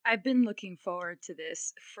I've been looking forward to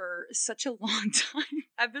this for such a long time.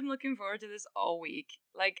 I've been looking forward to this all week.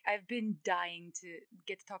 Like, I've been dying to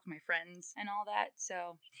get to talk to my friends and all that.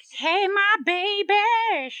 So, hey, my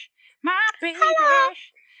babies, my babies. Hello.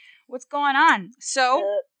 What's going on?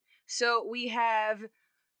 So we have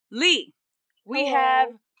Lee, we have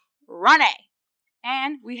Rane,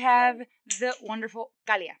 and we have the wonderful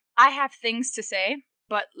Galia. I have things to say,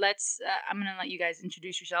 but I'm gonna let you guys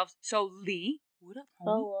introduce yourselves. So Lee, what up, homie?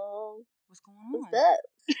 Hello. What's going on? What's up?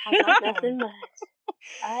 How's life Nothing going? much.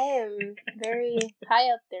 I am very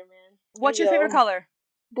high up there, man. What's your favorite color?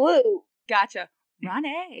 Blue. Gotcha.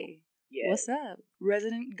 Rane, Yes. what's up?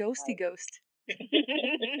 Resident ghosty ghost.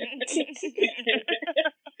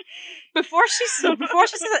 Before she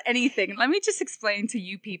says anything, let me just explain to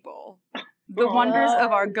you people the wonders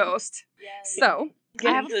of our ghost. Yes. So,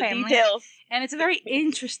 I have a family, details. and it's a very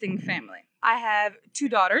interesting family. I have 2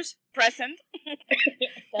 daughters, Present.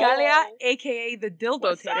 Galia, aka the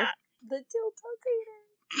dildo-tater, The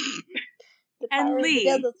dildo-tater. The and power of Lee,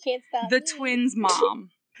 the dildos can't stop the me. twins'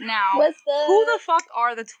 mom. Now, What's up? who the fuck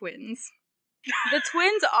are the twins? The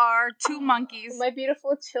twins are 2 monkeys. My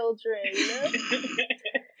beautiful children.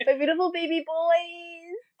 My beautiful baby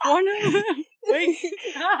boys. One of them. Wait.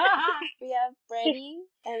 We have Freddy,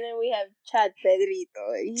 and then we have Chad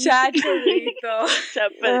Pedrito. Chad Pedrito.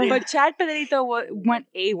 Chapel. But Chad Pedrito went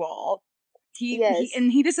AWOL.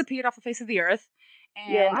 He disappeared off the face of the earth.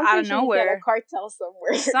 And Yo, I'm out pretty of sure he's nowhere, got a cartel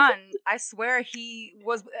somewhere. son, I swear he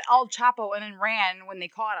was El Chapo and then ran when they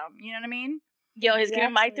caught him. You know what I mean? Yo, he's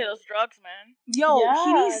giving Mike to Exactly. those drugs, man. Yo, he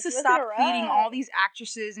Yeah, needs to it's stop looking feeding all around. these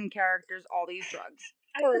actresses and characters all these drugs.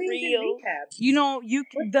 For He's in real. rehab. You know,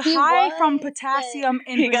 the He high from was, potassium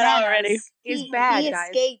in He got out already. bananas is bad, he guys.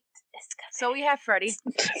 escaped. So we have Freddie.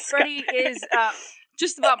 Freddie is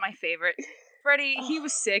just about my favorite. Freddie, he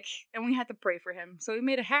was sick, and we had to pray for him. So we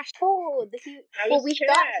made a hashtag. Oh, we Chad.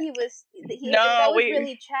 thought he was. No, that was we-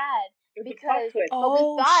 really Chad It was a because plot twist. but we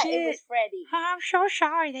thought it was shit. Freddy. I'm so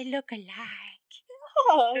sorry, they look alike.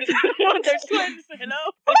 Oh, They're twins.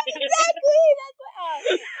 Hello. exactly. That's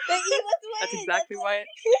what. The evil twins. That's exactly why.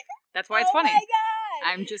 That's why it's funny. Oh my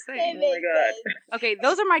god. I'm just They saying. Oh my make God. sense. Okay,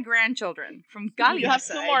 those are my grandchildren from You Galia's have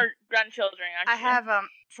 2 side. more grandchildren, I actually. have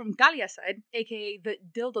from Galia's side, aka the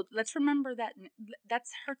dildo. Let's remember that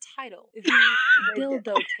that's her title, the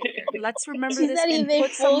dildo-tater. Let's remember She's this not and even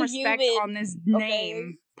put some full respect human, on this okay?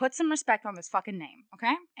 name. Put some respect on this fucking name,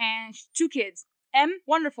 okay? And 2 kids. M,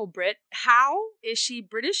 wonderful Brit. How is she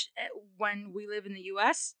British when we live in the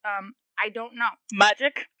U.S.? I don't know.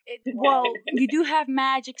 Magic. Well, you do have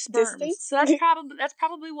magic sperms, Distinct? so that's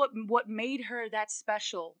probably what made her that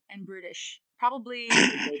special and British. Probably,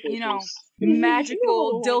 you know, magical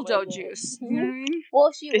Oh my dildo God. juice. You know what I mean?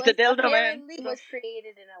 Well, she It's was the dildo man. apparently was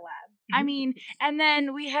created in a lab. I mean, and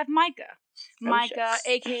then we have Micah, Micah,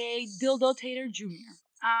 shit. aka Dildo Tater Junior.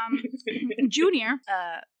 Junior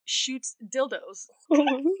shoots dildos.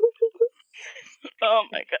 Oh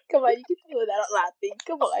my God. Come on, you can do without laughing.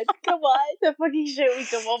 Come on. The fucking shit we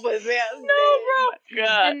come up with, man. No, bro.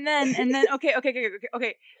 God. And then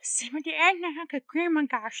okay. Simmer down now, cause Grandma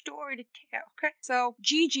got a story to tell. Okay. So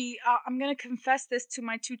Gigi, I'm gonna confess this to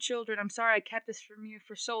my 2 children. I'm sorry I kept this from you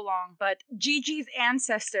for so long, but Gigi's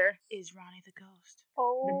ancestor is Ronnie the Ghost.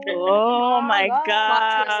 Oh my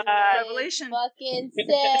God. Revelation. Fucking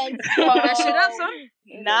sense. Fuck that shit up, son.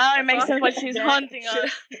 Now it makes Fuck sense why she's that haunting shit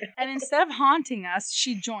us. up. And instead of haunting us,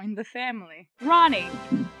 she joined the family. Ronnie.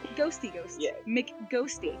 Ghosty ghost. Yeah.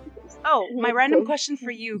 McGhosty. Oh, my random question for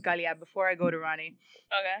you, Galia, before I go to Ronnie.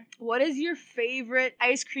 Okay. What is your favorite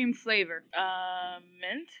ice cream flavor?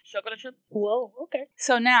 Mint? Chocolate chip? Whoa, okay.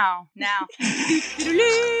 So now.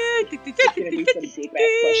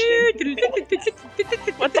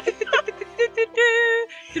 What the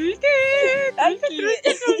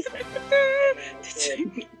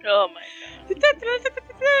Oh my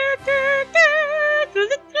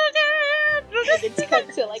It's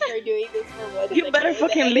come to like her doing this for one. God. You better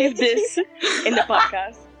fucking leave this in the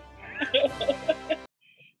podcast.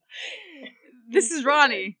 This is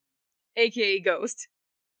Ronnie, aka Ghost.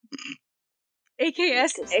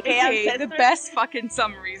 AKS, aka the best fucking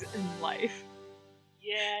summaries in life.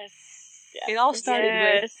 Yes. It all started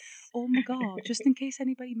with, Yes. oh my god, just in case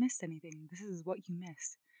anybody missed anything, this is what you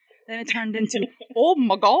missed. Then it turned into, oh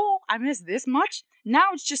my god, I missed this much.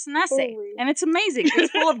 Now it's just an essay. Holy. And it's amazing.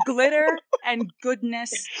 It's full of glitter and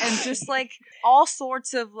goodness and just like all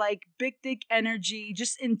sorts of like big dick energy,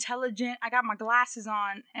 just intelligent. I got my glasses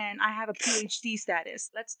on and I have a PhD status.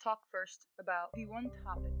 Let's talk first about the one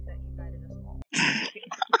topic that united us all.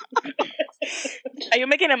 Are you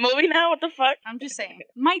making a movie now? What the fuck? I'm just saying.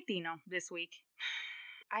 My Tino this week.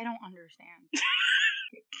 I don't understand.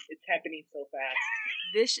 It's happening so fast.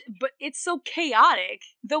 But it's so chaotic.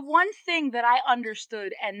 The one thing that I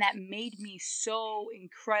understood and that made me so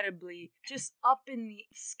incredibly just up in the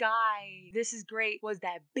sky, this is great, was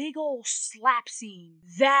that big old slap scene.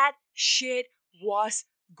 That shit was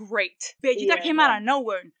great. Bellita Yeah, came out of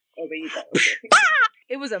nowhere. Oh, Bellita. Okay.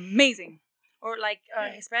 It was amazing. Or like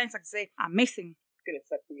Hispanics like to say, amazing. It's gonna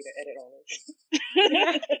suck for you to edit all this.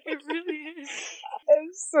 It really is.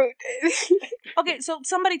 I'm so dead. Okay, so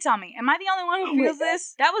somebody tell me, am I the only one Oh who my feels God.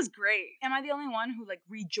 this? That was great. Am I the only one who like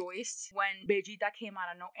rejoiced when Bellita came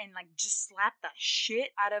out of no and like just slapped the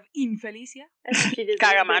shit out of Infelicia? I think she deserved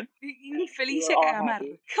Cagamar. it. Infelicia We were all Cagamar.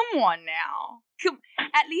 happy. Come on now.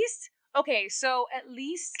 At least, okay, so at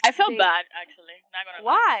least I felt they- bad, actually. Not gonna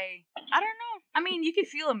lie. Why? I don't know. I mean, you could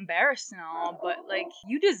feel embarrassed and all, but like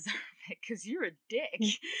you deserve it because you're a dick.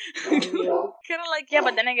 Kind of like Yeah,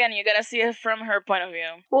 but then again, you gotta see it from her point of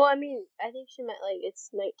view. Well, I mean, I think she meant like it's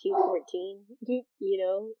 1914, you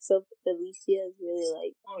know? So Alicia is really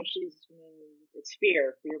like. Oh, it's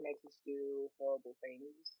fear. Fear makes us do horrible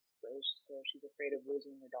things. So she's afraid of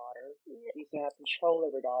losing her daughter. She used to have control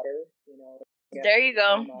of her daughter, you know. There you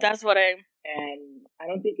go. That's what I. And I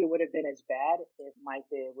don't think it would have been as bad if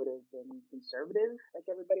Maite would have been conservative like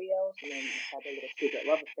everybody else and then had a little secret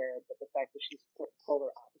love affair. But the fact that she's polar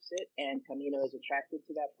opposite and Camino is attracted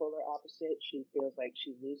to that polar opposite, she feels like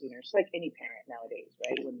she's losing her. It's like any parent nowadays,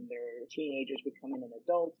 right? When they're teenagers becoming an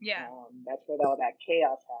adult. Yeah. That's where all that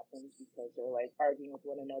chaos happens because they're like arguing with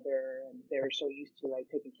one another and they're so used to like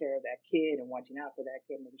taking care of that kid and watching out for that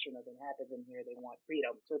kid and making sure nothing happens, and here they want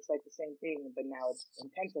freedom. So it's like the same thing, but now it's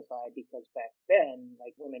intensified because back then,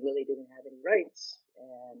 like, women really didn't have any rights.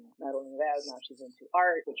 And not only that, now she's into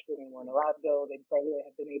art, which women weren't allowed to go. They probably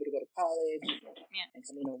have been able to go to college. Yeah. And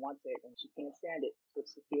Camino wants it, and she can't stand it. So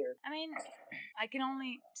it's the fear. I mean, I can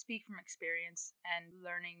only speak from experience and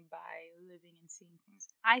learning by living and seeing things.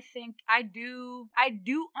 I think I do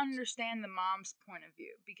understand the mom's point of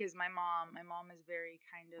view because my mom is very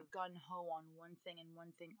kind of gun ho on one thing and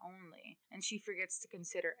one thing only, and she forgets to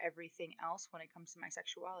consider everything else when it comes to my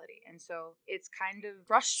sexuality. And so it's kind of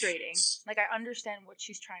frustrating. Like, I understand what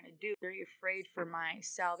she's trying to do. Very afraid for my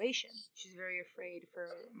salvation. She's very afraid for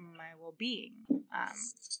my well-being.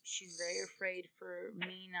 She's very afraid for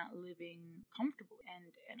me not living comfortably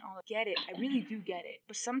and all that. Get it. I really do get it.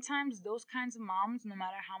 But sometimes those kinds of moms, no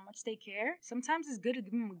matter how much they care, sometimes it's good to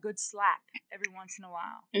give them a good slap every once in a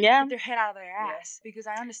while. Yeah. Get their head out of their ass. Because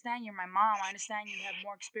I understand you're my mom. I understand you have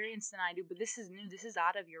more experience than I do. But this is new. This is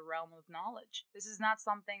out of your realm of knowledge. This is not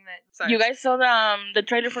something that... Sorry. You guys saw the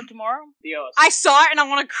trailer for tomorrow? Dios. I saw it and I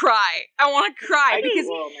want to cry. I want to cry I do. because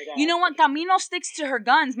Oh my God. you know what? Camino sticks to her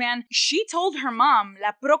guns, man. She told her mom,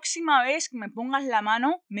 la próxima vez que me pongas la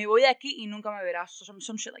mano, me voy de aquí y nunca me verás.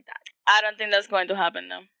 Some shit like that. I don't think that's going to happen,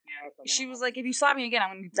 though. Yeah, that's what She I'm was like, if you slap me again, I'm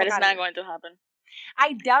going to That is out not going to happen.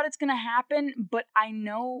 I doubt it's going to happen, but I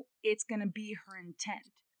know it's going to be her intent.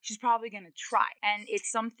 She's probably going to try. And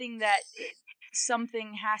it's something that...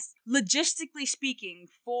 something has, logistically speaking,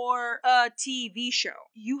 for a TV show,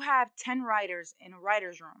 you have 10 writers in a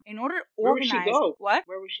writer's room. In order to Where would organize... she go? What?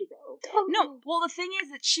 Where would she go? No, well, the thing is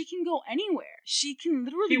that she can go anywhere. She can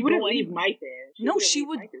literally She wouldn't go leave anywhere. Maite. No, wouldn't she leave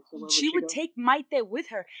would. Maite, so where She would go? take Maite with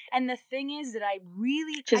her. And the thing is that I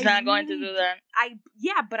really... She's I not going to really do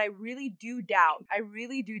that. but I really do doubt. I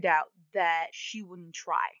really do doubt that she wouldn't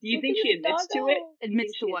try. Do you think she admits to it?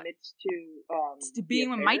 Admits to what? Admits to To being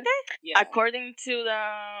with the affair? Maite? Yeah. According to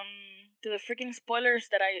the freaking spoilers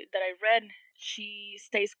that I read, she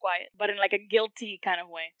stays quiet, but in like a guilty kind of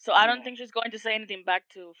way. So I don't Yeah. think she's going to say anything back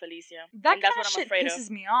to Felicia. That and that's kind what of I'm shit afraid pisses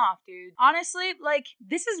of. me off, dude. Honestly, like,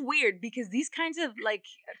 this is weird because these kinds of, like,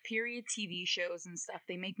 period TV shows and stuff,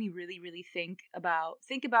 they make me really, really think about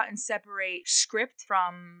and separate script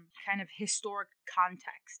from kind of historic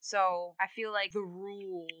context. So I feel like the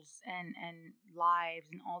rules and lives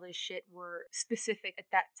and all this shit were specific at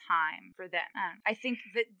that time for them. I think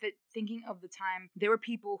that thinking of the time, there were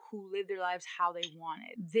people who lived their lives how they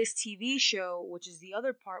wanted. This TV show, which is the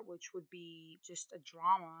other part, which would be just a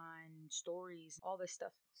drama and stories, all this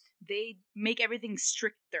stuff, they make everything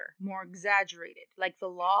stricter, more exaggerated. Like the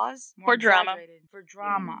laws, more For drama. exaggerated. For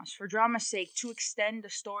dramas. For drama's sake, to extend the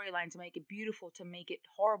storyline, to make it beautiful, to make it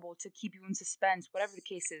horrible, to keep you in suspense, whatever the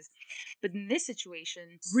case is. But in this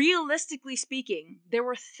situation, realistically speaking, there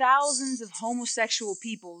were thousands of homosexual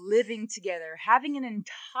people living together, having an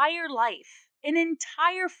entire life an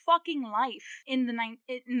entire fucking life in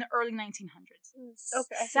the early 1900s.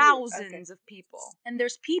 Okay. I see. Thousands of people, and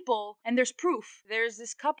there's proof. There's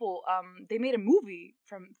this couple. They made a movie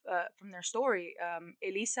from their story.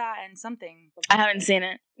 Elisa and something. I haven't seen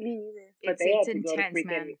it. Me neither. But they had It's to go to intense,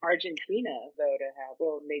 freaking man. Argentina though to have.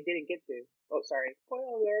 Well, they didn't get to. Oh, sorry.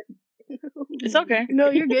 Spoiler alert. It's okay. No,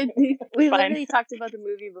 you're good. We Fine. literally talked about the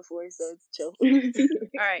movie before, so it's chill.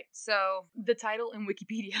 All right, so the title in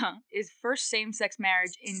Wikipedia is First Same-Sex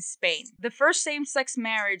Marriage in Spain. The first same-sex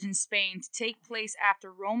marriage in Spain to take place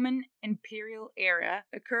after Roman imperial era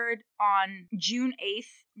occurred on June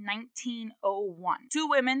 8th, 1901. Two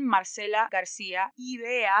women, Marcela Garcia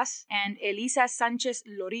Ibeas and Elisa Sanchez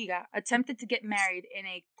Loriga, attempted to get married in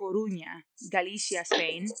a Coruña, Galicia,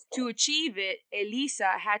 Spain. To achieve it,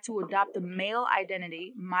 Elisa had to adopt the male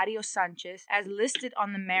identity, Mario Sanchez, as listed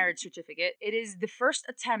on the marriage certificate. It is the first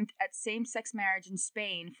attempt at same-sex marriage in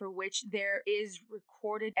Spain for which there is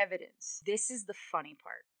recorded evidence. This is the funny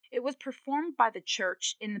part. It was performed by the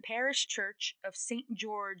church in the parish church of St.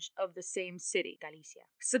 George of the same city, Galicia.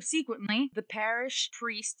 Subsequently, the parish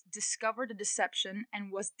priest discovered the deception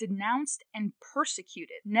and was denounced and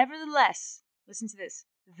persecuted. Nevertheless, listen to this.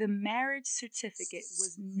 The marriage certificate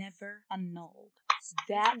was never annulled.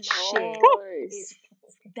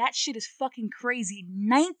 That shit is fucking crazy.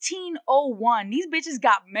 1901. These bitches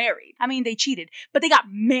got married. I mean, they cheated, but they got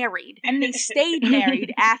married, and they stayed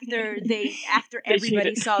married after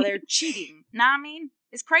everybody saw their cheating. Know what I mean?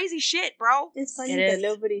 It's crazy shit, bro. It's funny It that is.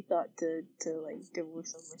 nobody thought to like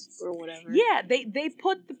divorce them or whatever. Yeah, they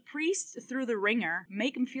put the priest through the ringer,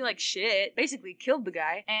 make him feel like shit, basically killed the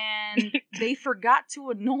guy, and they forgot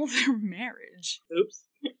to annul their marriage. Oops.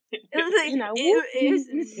 It was like, it was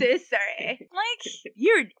necessary. Like,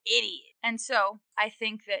 you're an idiot. And so, I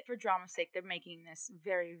think that for drama's sake, they're making this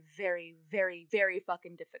very, very, very, very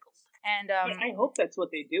fucking difficult. And, I hope that's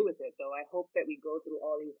what they do with it, though. I hope that we go through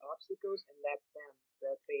all these obstacles and that's them.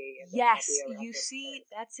 That they end up yes, happy ever you after. see,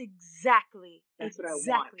 that's exactly That's what I want.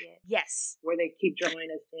 exactly it. Yes. Where they keep drawing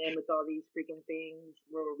us in with all these freaking things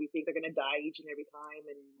where we think they're going to die each and every time,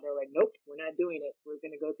 and they're like, nope, we're not doing it. We're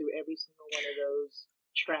going to go through every single one of those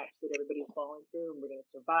traps that everybody's falling through, and we're going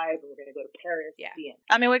to survive, and we're going to go to Paris at the end.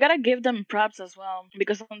 I mean, we gotta give them props as well,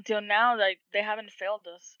 because until now, like, they haven't failed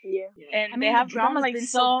us. Yeah. And I mean, they the have done drama's like been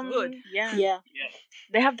so some good. Yeah.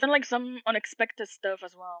 They have done like some unexpected stuff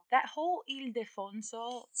as well. That whole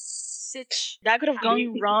Ildefonso sitch. That could have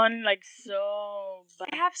gone wrong like so They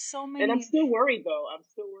bad. have so many. And I'm still worried, though. I'm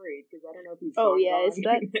still worried because I don't know if he's Oh gone, yeah, it's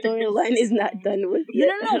gone. that storyline is not done with yet.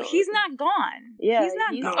 No, he's not gone. Yeah, he's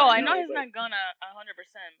not he's- gone. Oh, I No, know he's but- not gonna 100%,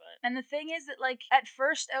 but And the thing is that, like, at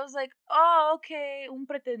first I was like, oh, okay, un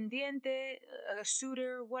pretendiente, a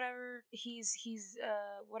suitor, whatever. He's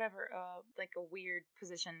whatever, like a weird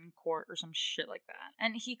position in court or some shit like that.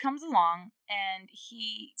 And he comes along and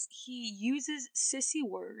he uses sissy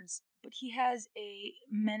words, but he has a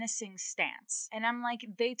menacing stance. And I'm like,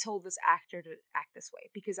 they told this actor to act this way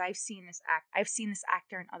because I've seen this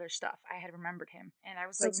actor in other stuff. I had remembered him. And I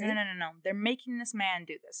was like, Okay. no. They're making this man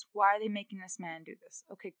do this. Why are they making this man do this?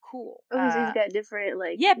 Okay, cool. Oh, so he's got different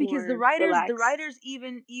like. Yeah, because the more writers relaxed-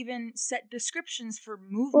 even set descriptions for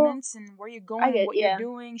movements and where you're going, get- what yeah. you're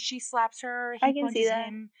doing. She slaps her, I he can see punches that.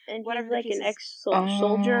 him. and whatever he's the like case an is.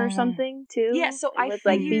 ex-soldier or something too. Yeah, so and I with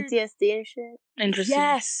like figured- PTSD and shit. interesting.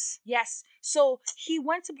 Yes. So he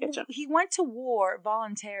went Gotcha. to war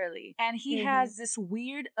voluntarily, and he Mhm. has this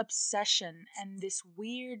weird obsession and this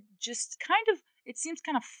weird, just kind of, it seems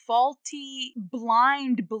kind of faulty,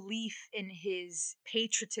 blind belief in his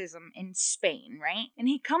patriotism in Spain, right? And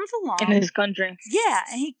he comes along In his country. Yeah,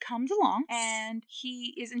 and he comes along and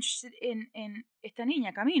he is interested in Esta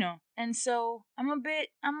Niña Camino. And so I'm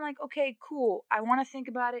like, okay, cool. I want to think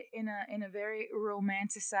about it in a very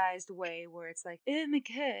romanticized way where it's like, me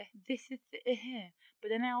qué, this is but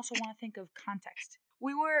then I also want to think of context.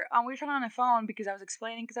 We were talking on the phone because I was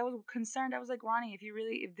explaining, because I was concerned. I was like, Ronnie,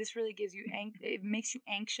 if this really gives you it makes you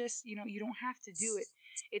anxious, you don't have to do it.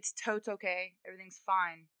 It's totes okay. Everything's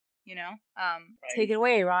fine. Take it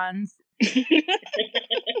away, Ron.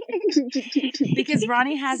 Because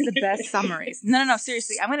Ronnie has the best summaries. No,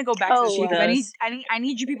 seriously. I'm gonna go back to the sheet because I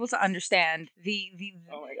need you people to understand the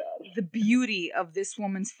Oh my god. the beauty of this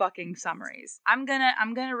woman's fucking summaries. I'm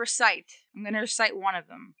gonna recite I'm gonna recite one of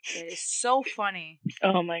them. It is so funny.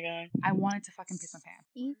 Oh my god. I wanted to fucking piss my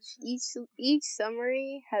pants. Each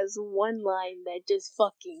summary has one line that just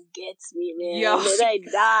fucking gets me, man. Yo. And I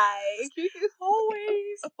die.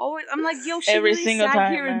 Always. I'm like, yo, she Every really single sat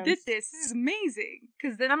time, here and man. did this. This is amazing.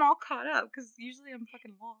 Because then I'm all caught up. Because usually I'm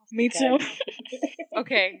fucking lost. Me too.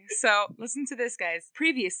 Okay, so listen to this, guys.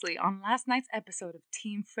 Previously on last night's episode of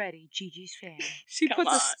Team Freddy, Gigi's fan, she Come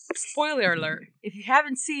puts a on. spoiler alert. If you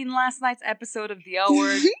haven't seen last night's episode of The L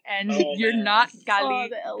Word and Oh, you're man. not Oh, Gali,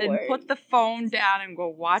 The L then Word. put the phone down and go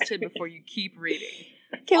watch it before you keep reading.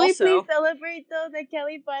 Can Also- we please celebrate though that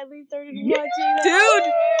Kelly finally started Yeah. watching?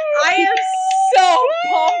 Dude, I am so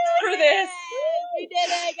pumped for this. We did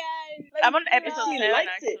it, guys. I'm on Let's episode do it. 7 likes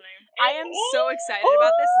it. actually. I am so excited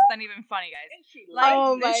about this. It's not even funny, guys. And she Like,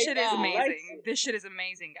 Oh this my shit is God. amazing. This shit is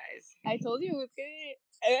amazing, guys. I told you it was good.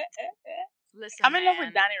 Listen, I'm in love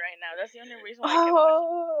with man. Danny right now. That's the only reason why I kept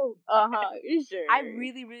watching. Oh, sure. I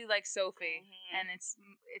really, really like Sophie, Mhm. and it's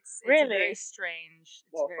Really? very strange. It's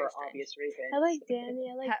Well, very for strange. obvious reasons. I like Danny.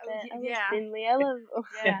 I like that. I love Yeah. Finley. I love. Oh,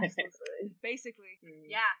 Yeah. I'm so sorry. Basically, Mm,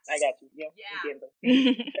 yeah, I got you. Yeah. Yeah.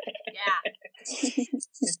 Entiendo. yeah.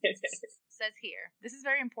 Says here. This is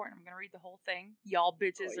very important. I'm gonna read the whole thing. Y'all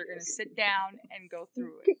bitches Oh, are gonna yes. sit down and go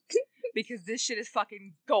through it. Because this shit is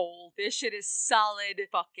fucking gold. This shit is solid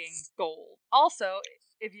fucking gold. Also,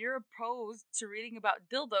 if you're opposed to reading about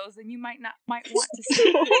dildos, then you might want to skip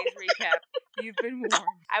today's recap. You've been warned.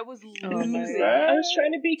 I was Oh my losing. God. I was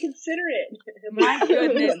trying to be considerate. My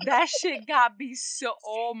goodness, that shit got me so.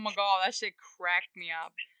 Oh my god, that shit cracked me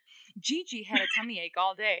up. Gigi had a tummy ache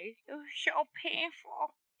all day. It was so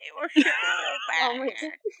painful. It was so bad. Oh my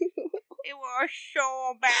God. It was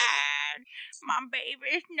so bad. My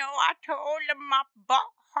babies know I told them my butt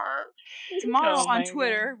hurt. Tomorrow Oh on my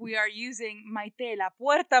Twitter, we are using Maite la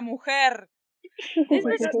Puerta Mujer. Oh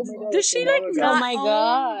my God. Does she Oh like my not Oh my own,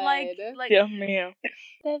 God. like Dios mío.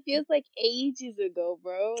 That feels like ages ago,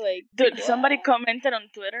 bro. Like, Dude, somebody what? commented on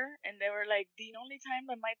Twitter and they were like, the only time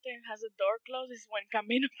that my thing has a door closed is when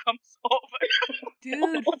Camino comes over.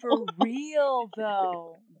 dude, for real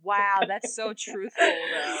though. Wow, that's so truthful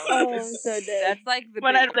though. Oh, I'm so dead. That's like the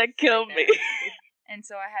When big that ones killed right me. there. And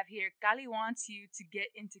so I have here, Kali wants you to get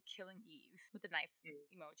into killing Eve with a knife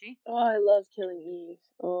emoji. Oh, I love killing Eve.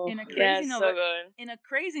 Oh. In a Yeah, crazy it's so good. In a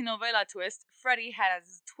crazy novela twist, Freddy has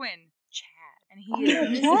his twin, Chad, and he Oh,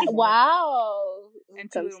 is yeah, missing. wow. And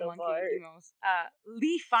two Come little so monkey far. emos.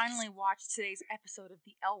 Lee finally watched today's episode of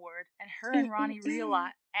The L Word, and her and Ronnie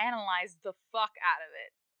analyzed the fuck out of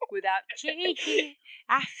it. Without Gigi,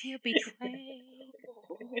 I feel betrayed.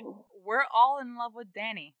 We're all in love with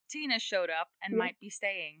Danny. Tina showed up and might be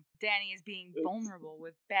staying. Danny is being vulnerable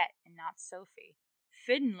with Bet and not Sophie.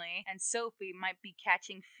 Finley and Sophie might be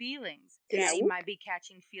catching feelings. Danny might be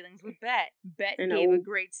catching feelings with Bet. Bet I gave a know.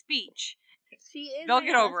 great speech. She is. They'll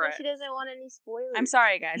get over that's it. why She doesn't want any spoilers. I'm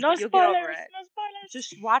sorry, guys, No but you'll get over spoilers, it. no spoilers. Just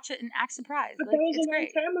watch it and act surprised. But Like, that was it's a long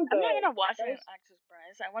great. time ago. I'm not gonna watch That it was- act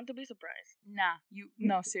surprised. I want to be surprised. Nah,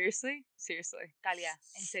 no, seriously? Seriously. Talia,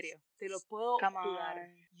 en serio. Te lo puedo Come jurar.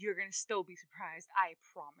 on. You're gonna still be surprised. I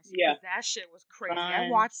promise you. Yeah. 'Cause that shit was crazy. I Fine.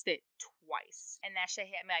 watched it twice. And that shit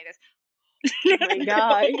hit me like this. Oh my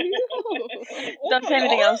God. Don't say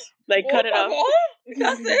anything else. Like, cut it off.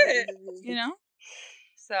 That's it. You know?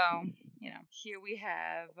 So, here we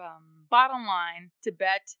have bottom line to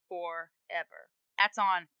bet forever. That's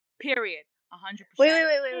on period. 100%. Wait.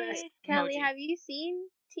 Callie, Emoji. have you seen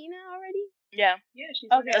Tina already? Yeah. Yeah, she's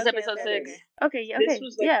Okay, That's okay, episode okay, 6. Okay, okay. This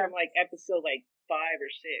was like yeah. from like episode like 5 or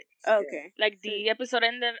 6. Okay. Like, the episode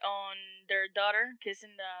ended on their daughter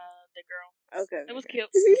kissing the girl. Okay. It was okay. cute.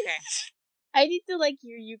 Okay. I need to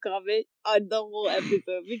hear you comment on the whole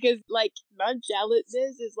episode because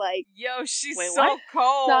nonchalantness is Yo, she's Wait, so what?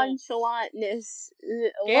 cold. nonchalantness.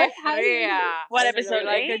 Que What? How do you- fría. What I don't episode,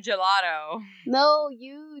 know. Like a eight? gelato. No,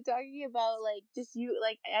 you talking about just you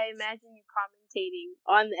I imagine you commentating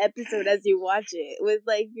on the episode as you watch it with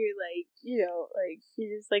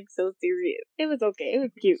you're just so serious. It was okay. It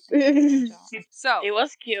was cute. So, It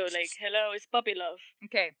was cute. Like, hello, it's puppy love.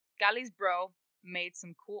 okay, Gali's bro made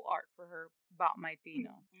some cool art for her about Maitino.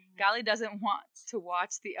 Mm-hmm. Gali doesn't want to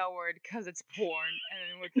watch the L Word because it's porn, and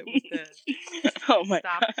then with the Oh my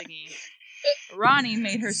stop god. thingy. Ronnie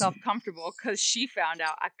made herself comfortable because she found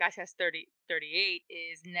out Akasha's 38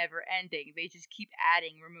 is never ending. They just keep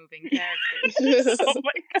removing characters. Oh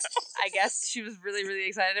my god. I guess she was really, really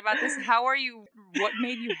excited about this. What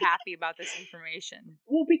made you happy about this information?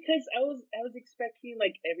 Well, because I was expecting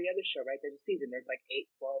like every other show, right? There's a season. There's like 8,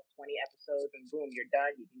 12, 20 episodes, and boom, you're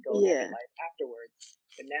done. You can go live Yeah. your life afterwards.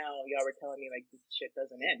 But now y'all were telling me like this shit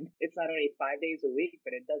doesn't end. It's not only 5 days a week,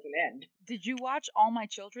 but it doesn't end. Did you watch All My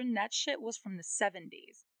Children? That shit was from the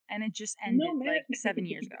 70s. And it just ended No, man. like 7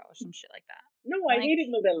 years ago or some shit like that. No, I Like- hated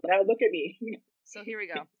novella. Now look at me. So here we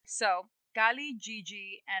go. So Gali,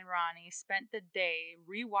 Gigi, and Ronnie spent the day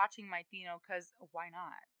rewatching Maitino because why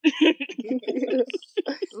not?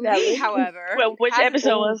 That Lee, was- however, Well, which hasn't-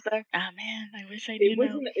 episode was that? Ah, man, I wish I knew It now.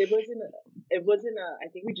 wasn't I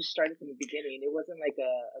think we just started from the beginning. It wasn't like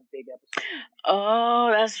a big episode. Oh,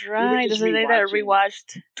 that's right. just This is the day that I rewatching.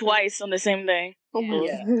 rewatched twice on the same day. Oh my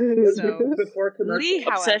Yeah. god. So- Before commercial. Lee,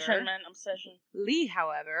 however, Obsession, man, obsession. Lee,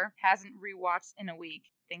 however, hasn't rewatched in a week.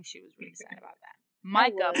 Thinks she was really sad about that.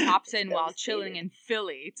 Micah was pops in while devastated. chilling in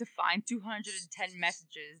Philly to find 210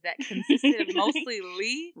 messages that consisted of mostly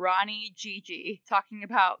Lee, Ronnie, Gigi talking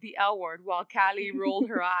about the L word while Callie rolled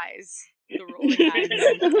her eyes. The rolling eyes.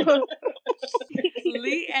 emoji.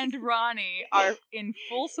 Lee and Ronnie are in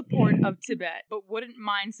full support of Tibet, but wouldn't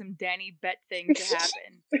mind some Danny Bet thing to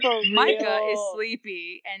happen. For Micah is real.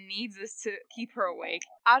 sleepy and needs us to keep her awake.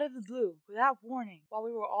 Out of the blue, without warning, while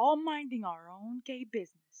we were all minding our own gay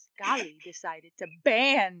business, Gali decided to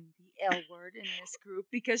ban the L word in this group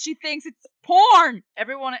because she thinks it's porn.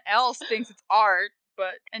 Everyone else thinks it's art.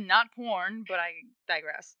 And not porn, but I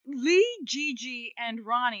digress. Lee, Gigi, and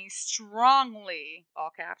Ronnie strongly, all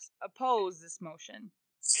caps, oppose this motion.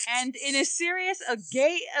 And in a series of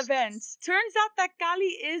gay events, turns out that Kali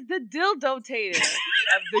is the dildo-tator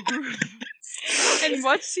of the group. And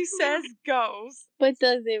what she says goes. But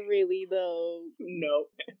does it really though? No.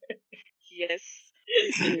 Yes.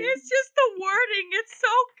 It's just the wording. It's so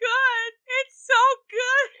good. It's so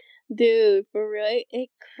good. Dude, for real, it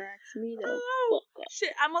cracks me the Oh, fuck up.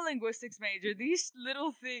 shit, I'm a linguistics major. These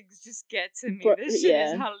little things just get to me. Bro, This shit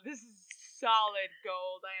is yeah. this is solid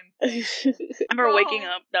gold. I am thankful. I remember waking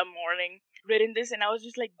Bro. up that morning, reading this, and I was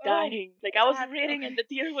just like Oh, dying. Like I was God, reading, okay. and the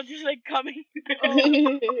tears were just like coming.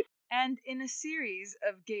 And in a series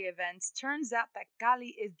of gay events, turns out that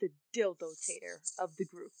Kali is the dildo-tator of the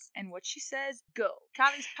group. And what she says, go.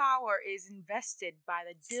 Kali's power is invested by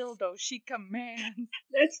the dildo she commands.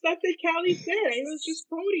 That's stuff that Callie said. I was just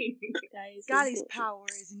quoting. That is Kali's important. power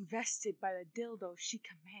is invested by the dildo she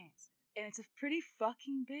commands. And it's a pretty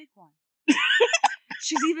fucking big one.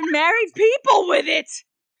 She's even married people with it!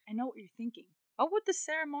 I know what you're thinking. What would the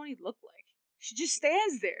ceremony look like? She just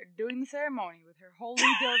stands there doing the ceremony with her holy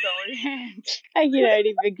dildo in hand. I can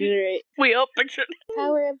already picture it. We all pictured.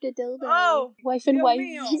 Power of the dildo. Oh, wife and Dios wife.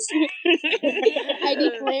 mío. I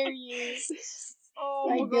declare you. Oh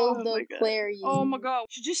I my god. dildo God. declare you. Oh my god.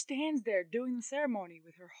 She just stands there doing the ceremony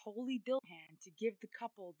with her holy dildo hand to give the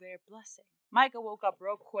couple their blessing. Micah woke up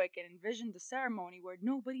real quick and envisioned the ceremony where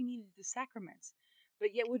nobody needed the sacraments,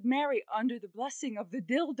 but yet would marry under the blessing of the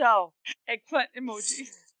dildo. Eggplant emoji.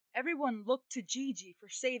 Everyone looked to Gigi for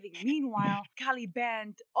saving. Meanwhile, Kali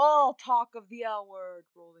banned all talk of the L word.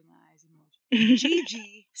 Rolling eyes emoji.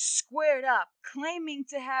 Gigi squared up, claiming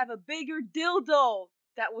to have a bigger dildo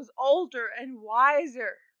that was older and wiser.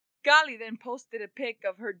 Gali then posted a pic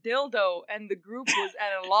of her dildo, and the group was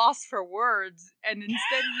at a loss for words and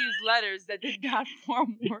instead used letters that did not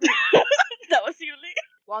form words. That was you, Lee.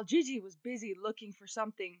 While Gigi was busy looking for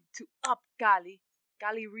something to up Gali,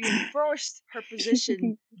 Gali reinforced her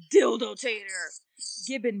position, dildo-tator,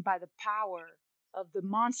 given by the power of the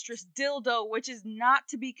monstrous dildo, which is not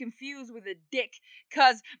to be confused with a dick,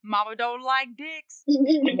 cause mama don't like dicks.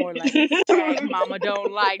 More like hashtag mama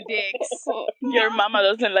don't like dicks. Your mama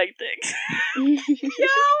doesn't like dicks. Yo,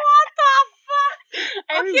 what the fuck?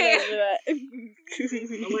 I Okay. remember that.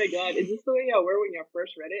 Oh my god, is this the way y'all were when y'all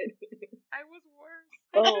first read it? I was worse.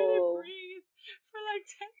 I couldn't Oh. breathe for like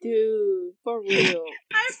 10 minutes. Dude, for real.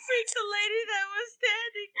 I freaked the lady that was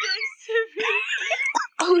standing next to me.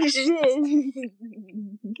 Oh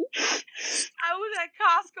shit. I was at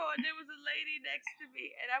Costco and there was a lady next to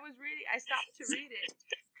me and I stopped to read it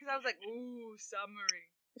because I was like, ooh, summary.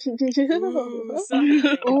 Ooh,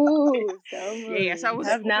 summary. Ooh, summer. Yeah, so I was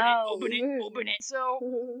like, Have open it. So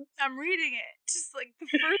I'm reading it, just like the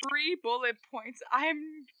first 3 bullet points. I'm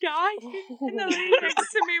dying. And the lady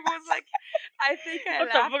next to me was like, I think I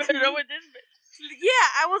What the laughed fuck is too. wrong with this bitch? Yeah,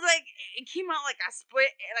 I was like, it came out like I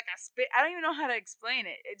spit. I don't even know how to explain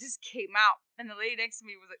it. It just came out, and the lady next to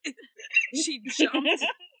me was like, she jumped,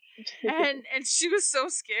 and she was so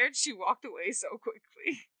scared she walked away so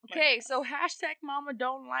quickly. Okay, so hashtag mama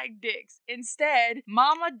don't like dicks. Instead,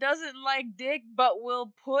 mama doesn't like dick, but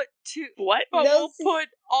will put What? but No, will put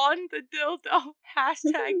on the dildo.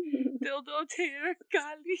 Hashtag dildo tater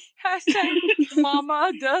Gali. Hashtag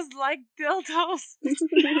mama does like dildos.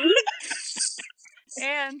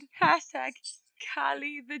 And hashtag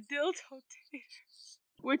Kali the dildo tater.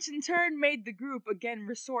 Which in turn made the group again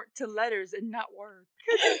resort to letters and not words.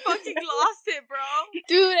 Because you fucking lost it, bro.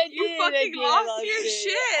 Dude, You fucking lost your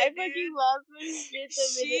shit. I dude. fucking lost my shit the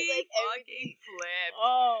minute She fucking everything. flipped.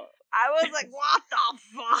 Oh. I was like, what the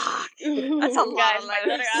fuck? That's a lot Guys, of my letters.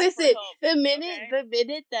 daughter asked for Listen, help. the minute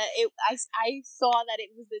okay? that I saw that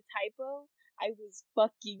it was a typo, I was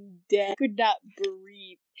fucking dead. Could not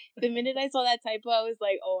breathe. The minute I saw that typo, I was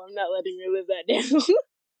like, oh, I'm not letting her live that down.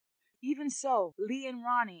 Even so, Lee and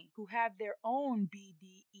Ronnie, who have their own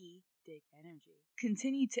BDE, Dick Energy,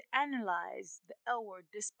 continue to analyze the L word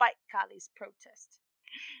despite Kali's protest.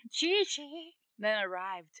 Gigi then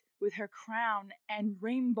arrived with her crown and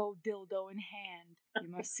rainbow dildo in hand. You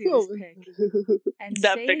must see this pic. And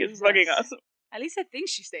That pic is saves fucking us. awesome. At least I think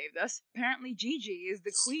she saved us. Apparently Gigi is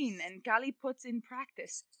the queen and Kali puts in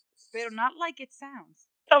practice. But not like it sounds.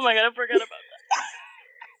 Oh my god, I forgot about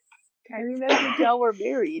that. I remember y'all were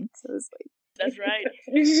married, so it's like. That's right.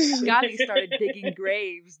 Kali started digging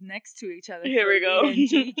graves next to each other Here for we go. Lee and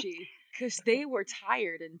Gigi. Because they were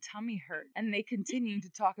tired and tummy hurt, and they continued to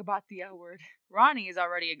talk about the L word. Ronnie is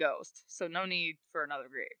already a ghost, so no need for another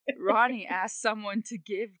grave. Ronnie asked someone to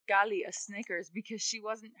give Kali a Snickers because she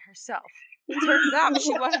wasn't herself. Turns out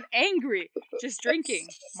she wasn't angry, just drinking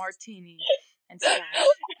martini and slash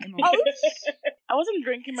emojis. I wasn't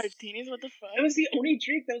drinking martinis, what the fuck? That was the only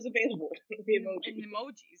drink that was available. The emoji. And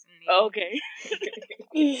emojis.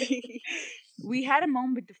 Okay. We had a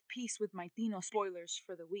moment of peace with Maitino spoilers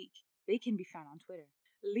for the week. They can be found on Twitter.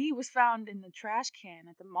 Lee was found in the trash can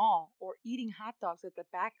at the mall or eating hot dogs at the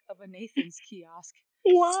back of a Nathan's kiosk.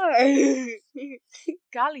 Why?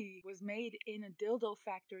 Kali was made in a dildo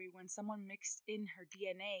factory when someone mixed in her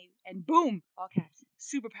DNA and boom, all caps,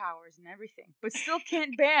 superpowers and everything. But still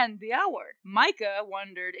can't ban the L word. Micah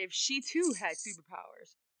wondered if she too had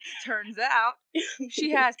superpowers. Turns out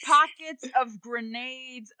she has pockets of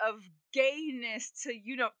grenades of gayness to,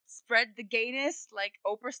 spread the gayness like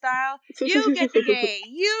Oprah style. You get the gay.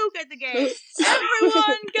 You get the gay.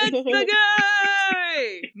 Everyone gets the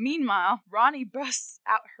gay. Meanwhile, Ronnie busts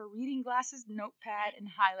out her reading glasses, notepad, and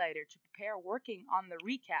highlighter to prepare working on the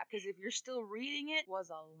recap. Because if you're still reading it, was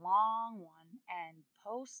a long one, and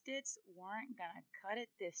post-its weren't gonna cut it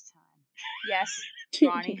this time. Yes,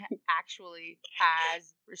 Ronnie actually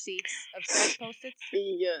has receipts of said post-its.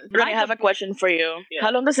 Yeah. Ronnie, I have a question for you. Yeah.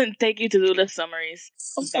 How long does it take you to do the summaries?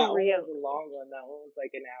 That one was a long one. That one was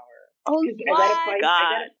like an hour. Oh, 'Cause I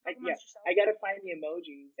God. gotta find the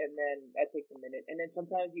emojis, and then that takes a minute. And then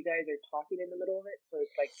sometimes you guys are talking in the middle of it, so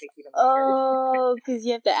it's like taking a minute. Oh, because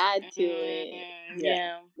you have to add to it.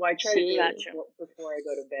 Yeah. Well, I try to do it Gotcha. before I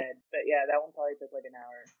go to bed, but yeah, that one probably took like an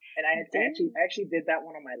hour. And I actually did that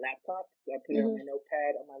one on my laptop. So I put it on my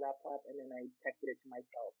notepad on my laptop, and then I texted it to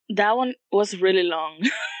myself. That one was really long.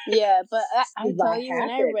 Yeah, but I A tell lot you, when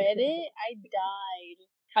I happened. read it, I died.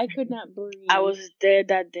 I could not breathe. I was dead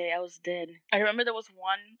that day. I was dead. I remember there was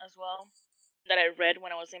one as well that I read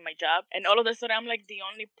when I was in my job, and all of a sudden I'm like the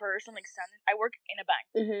only person like standing. I work in a bank.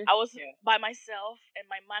 Mhm. I was Yeah. by myself, and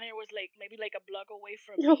my manager was like maybe like a block away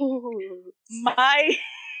from me. Oh.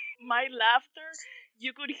 My laughter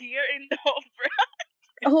you could hear in the whole branch.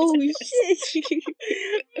 Oh shit!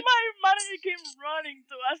 My manager came running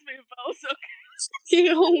to ask me if I was okay.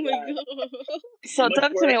 Oh my god! So Much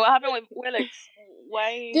talk to me. worse. What happened with Willix?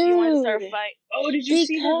 Why do you want to start a Dude. fight? Oh, did you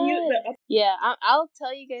see the Yeah, I'll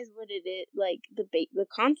tell you guys what it is. Like the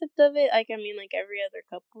concept of it. Like I mean, like every other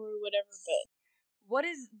couple or whatever. But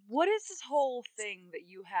What is this whole thing that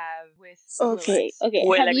you have with okay, Willix? okay.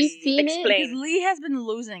 Willix, Have you seen it? explain. Because Lee has been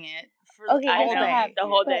losing it for Okay, the I whole know, day. the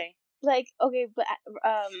whole But- day. Like okay, but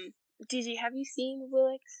Gigi, have you seen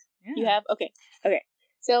Willix? Yeah. You have? Okay.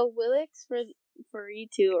 So Willix for you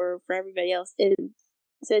two or for everybody else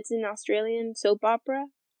so it's an Australian soap opera,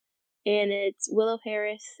 and it's Willow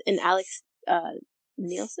Harris and Alex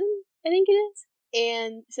Nielsen, I think it is.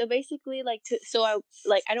 And so basically,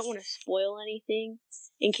 I don't want to spoil anything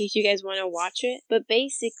in case you guys want to watch it. But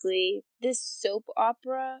basically, this soap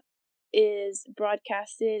opera is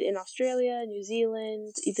broadcasted in Australia, New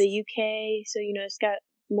Zealand, the UK. So it's got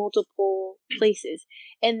multiple places,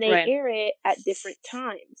 and they Right. air it at different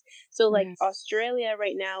times. So like Mhm. Australia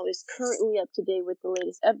right now is currently up to date with the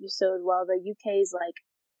latest episode, while the UK is like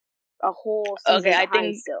a whole season Okay, I behind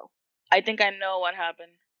think- still. I think I know what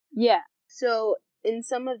happened. Yeah. So in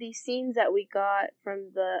some of these scenes that we got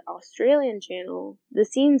from the Australian channel, the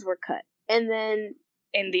scenes were cut. And then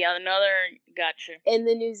In the another, gotcha. in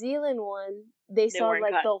the New Zealand one, they saw weren't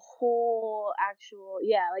like cut. the whole actual,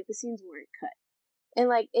 like the scenes weren't cut. And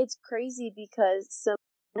like it's crazy because some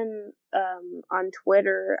And on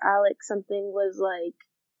Twitter, Alex something was like,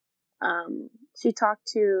 she talked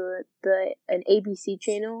to an ABC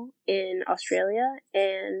channel in Australia,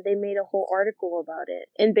 and they made a whole article about it.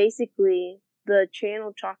 And basically, the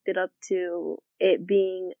channel chalked it up to it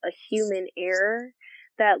being a human error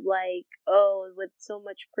that, like, oh, with so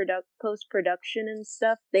much post production and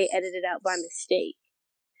stuff, they edited out by mistake.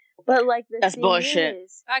 But like the That's thing bullshit.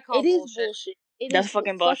 is, I call it is bullshit. bullshit. It That's is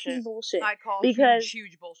fucking bullshit. bullshit. I call because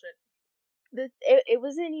huge bullshit. it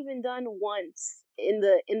wasn't even done once in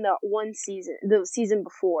the one season, the season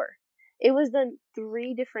before. It was done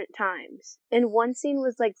 3 different times, and one scene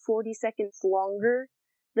was like 40 seconds longer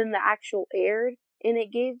than the actual aired, and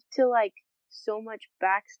it gave to like so much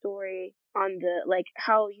backstory on the like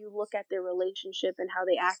how you look at their relationship and how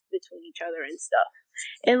they act between each other and stuff.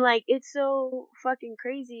 And like it's so fucking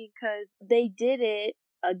crazy because they did it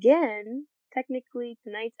again. Technically,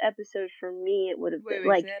 tonight's episode for me, it would have been Wait,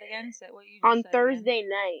 like say that again? Say what you just on said Thursday again.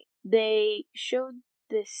 night. They showed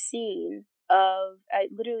this scene of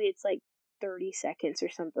literally it's like 30 seconds or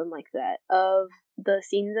something like that of the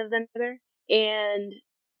scenes of them together. And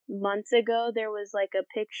months ago, there was like a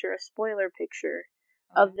picture, a spoiler picture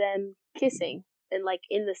of them kissing and like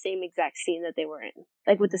in the same exact scene that they were in,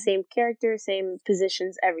 like with the same character, same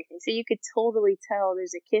positions, everything. So you could totally tell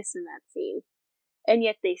there's a kiss in that scene. And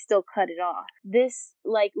yet they still cut it off. This,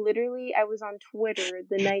 like, literally, I was on Twitter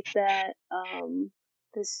the night that,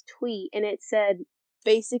 this tweet, and it said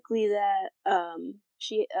basically that,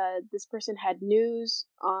 this person had news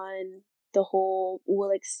on the whole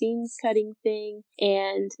Willick scenes cutting thing,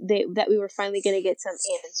 and that we were finally going to get some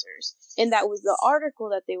answers. And that was the article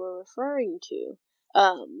that they were referring to.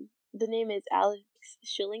 The name is Alex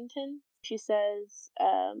Shillington. She says,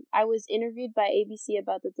 I was interviewed by ABC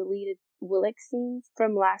about the deleted Willick scenes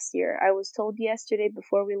from last year. I was told yesterday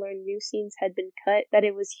before we learned new scenes had been cut that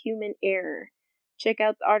it was human error. Check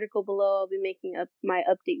out the article below. I'll be making up my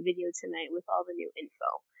update video tonight with all the new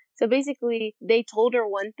info. So basically, they told her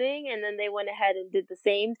one thing and then they went ahead and did the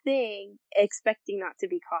same thing, expecting not to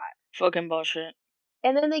be caught. Fucking bullshit.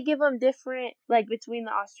 And then they give them different, like between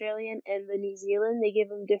the Australian and the New Zealand, they give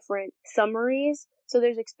them different summaries. So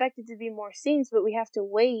there's expected to be more scenes, but we have to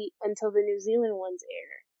wait until the New Zealand ones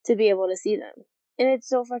air to be able to see them. And it's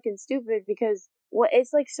so fucking stupid because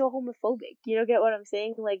it's like so homophobic. You don't get what I'm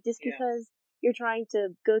saying? Like just because you're trying to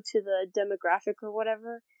go to the demographic or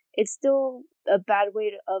whatever, it's still a bad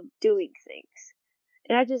way of doing things.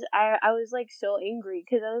 And I was like so angry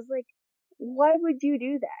because I was like, why would you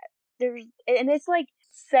do that? And it's like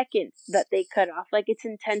seconds that they cut off, like it's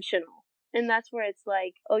intentional. And that's where it's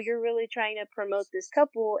like, oh, you're really trying to promote this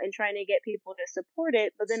couple and trying to get people to support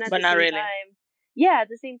it, but then at the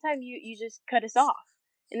same time, you just cut us off,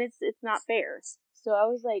 and it's not fair. So I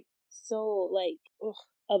was like, so like, ugh,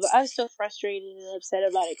 I was so frustrated and upset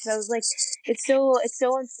about it because I was like, it's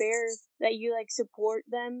so unfair that you like support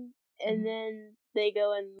them and then they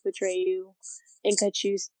go and betray you and cut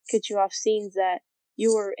you off scenes that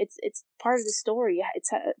it's part of the story. It's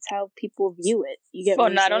how people view it. You get well,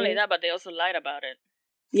 what I'm not saying? only that, but they also lied about it.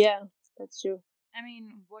 Yeah, that's true. I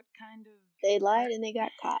mean, what kind of... They lied and they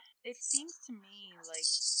got caught. It seems to me like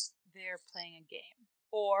they're playing a game.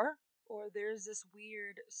 Or there's this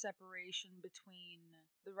weird separation between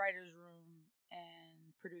the writer's room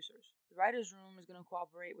and producers. The writer's room is going to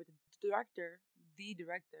cooperate with the director. The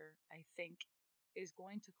director, I think, is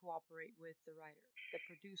going to cooperate with the writer. The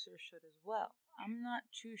producer should as well. I'm not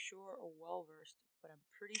too sure or well versed, but I'm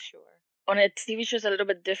pretty sure. On a TV show, it's a little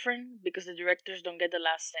bit different because the directors don't get the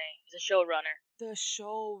last say. It's a showrunner. The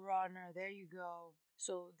showrunner, there you go.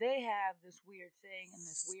 So they have this weird thing and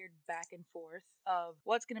this weird back and forth of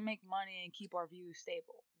what's going to make money and keep our views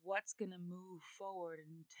stable. What's going to move forward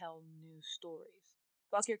and tell new stories.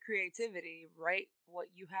 Fuck your creativity, write what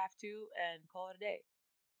you have to and call it a day.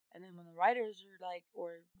 And then when the writers are like,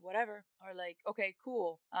 or whatever, are like, okay,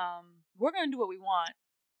 cool, we're going to do what we want.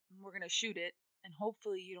 We're going to shoot it. And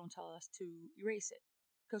hopefully you don't tell us to erase it.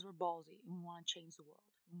 Because we're ballsy and we want to change the world.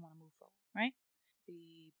 We want to move forward, right?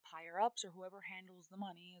 The higher ups or whoever handles the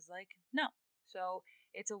money is like, no. So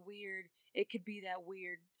it could be that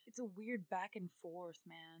weird, it's a weird back and forth,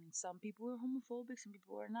 man. Some people are homophobic, some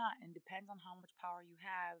people are not. And it depends on how much power you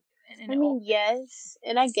have. I mean, yes,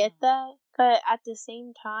 and I get that, but at the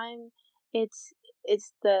same time, it's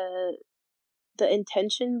the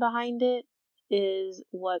intention behind it is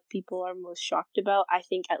what people are most shocked about. I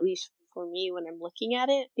think, at least for me, when I'm looking at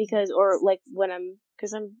it,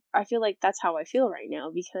 I feel like that's how I feel right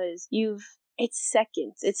now because it's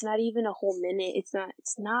seconds. It's not even a whole minute. It's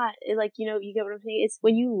not, like, you know, you get what I'm saying? It's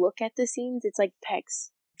when you look at the scenes, it's like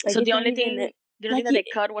pecs. Like, So the only thing The only thing that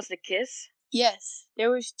they cut was the kiss. Yes,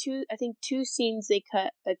 there was two scenes they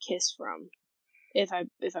cut a kiss from, if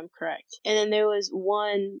I'm correct. And then there was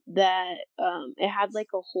one that it had like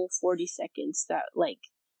a whole 40 seconds that like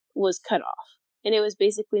was cut off. And it was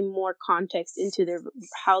basically more context into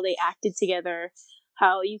how they acted together,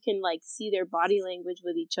 how you can like see their body language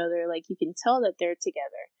with each other, like you can tell that they're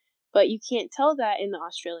together. But you can't tell that in the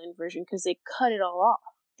Australian version because they cut it all off.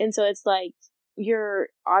 And so it's like you're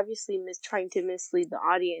obviously trying to mislead the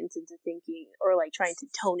audience into thinking, or like trying to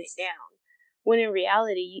tone it down, when in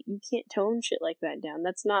reality you can't tone shit like that down.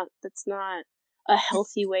 That's not a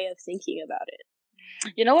healthy way of thinking about it.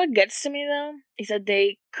 You know what gets to me though is that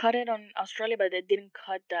they cut it on Australia, but they didn't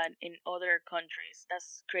cut that in other countries.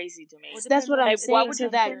 That's crazy to me. Well, That's what I'm Like, why saying. would To you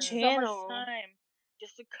that spend so channel, much time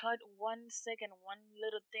just to cut 1 second, one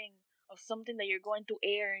little thing of something that you're going to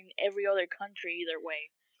air in every other country either way?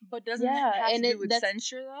 But doesn't it have to do with that's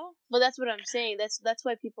censure though? well, that's what I'm saying. That's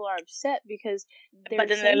why people are upset, because they're But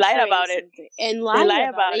then they lied censoring about it. something. And They lie lie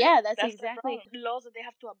about about it. it. Yeah, that's the exactly. problem. Laws that they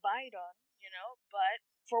have to abide on, but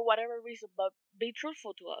for whatever reason, but be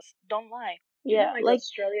truthful to us. Don't lie. Yeah, Didn't, like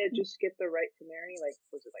Australia just get the right to marry? Like,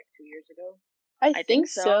 was it like 2 years ago? I think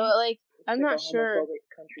so. Like, It's I'm like not a sure. homophobic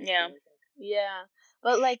country. Yeah. So I think. Yeah,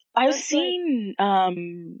 but like I've that's like- seen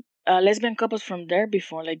lesbian couples from there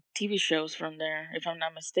before, like TV shows from there, if I'm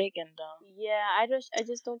not mistaken. Though. Yeah, I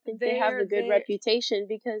just don't think they have a good reputation,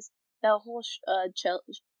 because the whole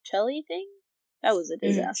Chelly thing, that was a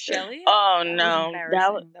disaster. Shelly? Oh That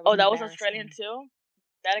no, that was Australian too.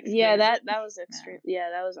 That explains Yeah, it. that was extreme. Yeah,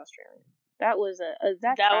 that was Australian. That was that was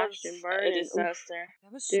crashed and burned. a disaster.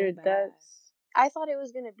 That was Dude, so bad. I thought it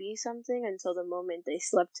was gonna be something until the moment they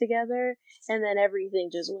slept together, and then everything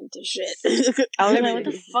just went to shit. I was like, what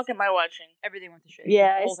the fuck am I watching? Everything went to shit.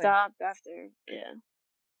 Yeah, The I whole thing. stopped after. Yeah.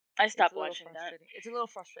 I stopped It's a little watching that. frustrating. It's a little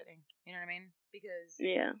frustrating. You know what I mean? Because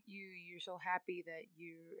Yeah. you're so happy that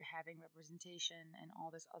you're having representation and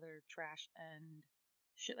all this other trash and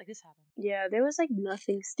shit like this happen. Yeah, there was like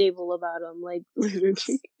nothing stable about them, like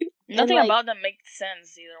literally. Nothing like, about them makes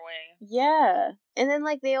sense either way. Yeah, and then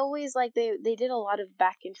like they always like they did a lot of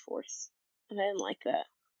back and forth, and I didn't like that.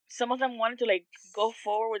 Some of them wanted to like go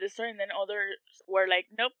forward with the story, and then others were like,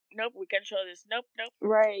 nope, we can't show this, nope.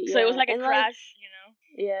 Right. So it was like a crash,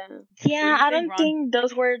 Yeah. Yeah, So I don't think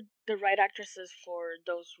those were the right actresses for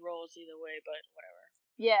those roles either way, but whatever.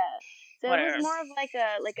 Yeah. So Whatever. it was more of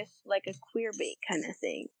like a queer bait kind of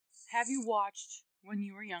thing. Have you watched when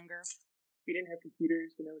you were younger? We didn't have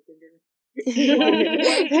computers when I was younger.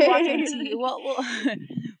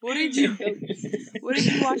 What did you watch on TV? What did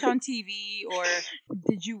you watch on TV, or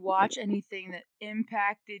did you watch anything that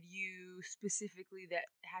impacted you specifically that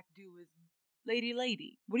had to do with Lady?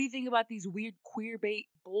 What do you think about these weird queer bait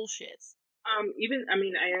bullshits? I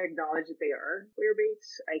acknowledge that they are queer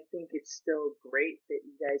baits. I think it's still great that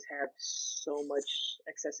you guys have so much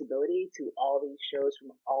accessibility to all these shows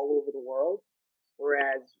from all over the world.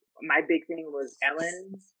 Whereas my big thing was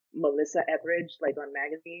Ellen, Melissa Etheridge, like on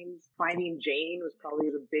magazines. Finding Jane was probably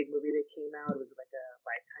the big movie that came out. It was like a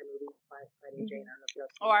Lifetime movie, Finding Jane. I don't know if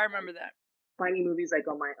y'all seen I remember that. Finding movies like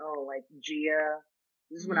on my own, like Gia.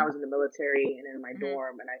 This is when I was in the military and in my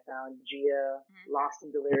dorm, and I found Gia, Lost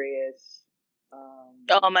and Delirious.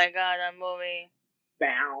 Oh my god, that movie.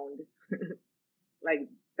 Bound. Like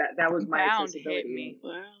that was my Bound accessibility. hit me.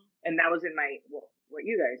 Wow. And that was in my what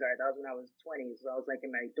you guys are. That was when I was 20. So I was like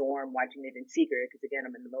in my dorm watching it in secret because again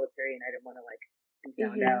I'm in the military and I didn't want to like be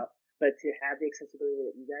found out. But to have the accessibility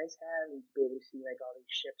that you guys have and to be able to see like all these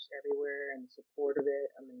ships everywhere and the support of it,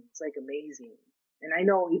 I mean it's like amazing. And I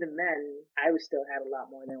know even then I was still had a lot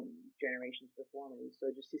more than generations before me. So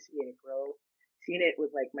just to see it grow. Seeing it with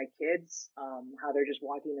like my kids, how they're just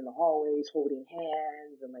walking in the hallways, holding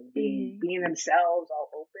hands, and like being themselves, all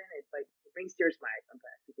open. It's like it brings tears to my eyes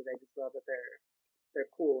sometimes because I just love that they're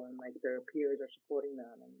cool and like their peers are supporting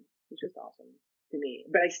them, and it's just awesome to me.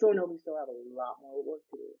 But I still know we still have a lot more work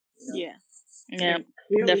to do. You know? Yeah,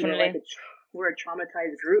 clearly definitely. We're a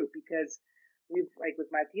traumatized group because we've like with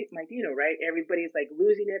my Tino, right? Everybody's like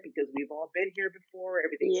losing it because we've all been here before.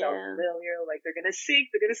 Everything sounds familiar. Like they're gonna sink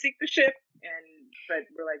the ship, but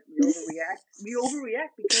we're like we overreact. We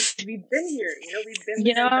overreact because we've been here. You know, we've been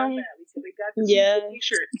there and done that. We got the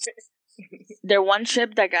T-shirt. The one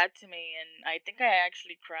ship that got to me, and I think I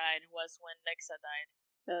actually cried, was when Nexa died.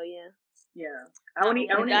 Oh yeah. Yeah.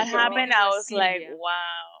 When that happened, I was like,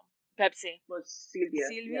 wow. Pepsi. Was Sylvia.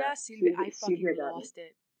 Sylvia, I fucking lost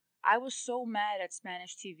it. I was so mad at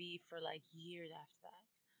Spanish TV for like years after that.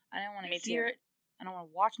 I didn't want to hear it. I don't want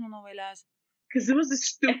to watch no novelas. Because it was the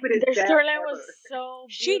stupidest Their death storyline ever. was so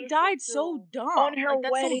She beautiful, died so too. dumb. On her Like,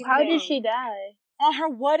 that's so wedding How day. did she die? on her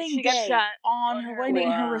wedding She day. got shot On on her her wedding day,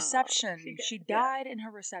 in her Wow. reception. She She got- yeah. died in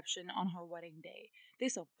her reception on her wedding day.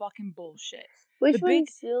 This is fucking bullshit. Which The one's big-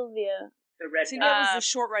 Sylvia? The red. See, that was the Uh,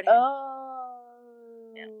 short red hair.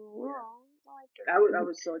 Oh. Yeah. Oh, I liked her. I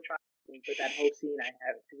was so traumatized with that whole scene I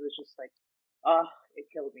had because it was just like, oh, it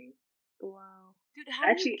killed me. Wow. Dude, how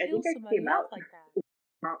Actually, do I you kill think I somebody came off out- like that?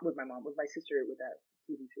 Not with my mom, with my sister, with that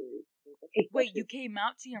TV series. I was like, hey, Wait, watch you this. came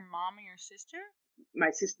out to your mom and your sister?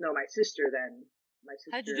 My sister. No, my sister. Then my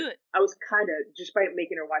sister. How'd you do it? I was kind of just by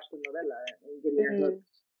making her watch the novela and getting her hooked.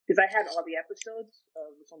 Because I had all the episodes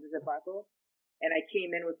of Los Hombres de Paco, and I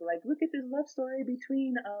came in with like, look at this love story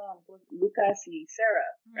between Lucas and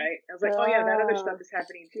Sarah, Mhm. right? I was like, oh yeah, that other Ah. stuff is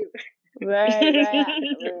happening too. Right.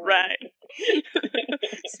 Right.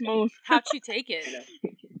 Smooth. How'd she take it? You know.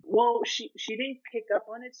 Well, she didn't pick up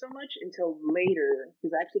on it so much until later,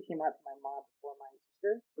 because I actually came out to my mom before my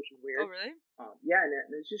sister, which is weird. Oh, really? Yeah, and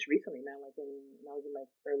it was just recently, man. Like when I was in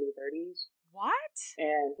like early 30s, What?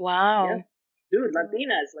 and Wow. yeah, dude,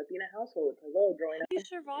 Latina household. Hello, growing up. You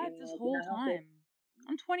survived in this a whole Latina household. time.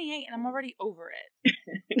 I'm 28 and I'm already over it.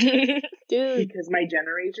 Dude, Because my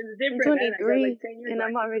generation's I'm different, man. I got 23 like 10 years. and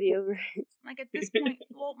I'm already over it. Like, at this point,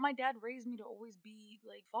 well, my dad raised me to always be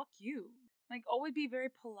like, fuck you. Like, always be very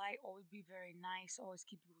polite, always be very nice, always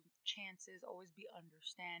keep people chances, always be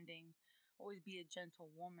understanding, always be a gentle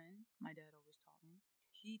woman. My dad always taught me.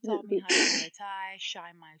 He taught me how to tie a tie,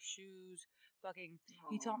 shine my shoes, fucking.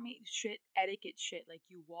 He taught me shit, etiquette shit. Like,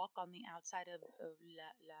 you walk on the outside of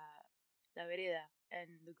la vereda, and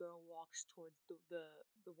the girl walks towards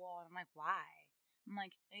the wall, and I'm like, why? I'm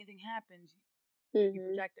like, anything happens, you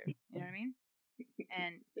Mhm. protect her. You know what I mean?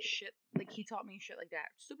 And shit, like, he taught me shit like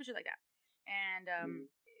that, stupid shit like that. And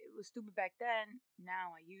it was stupid back then.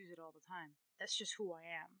 Now I use it all the time. That's just who I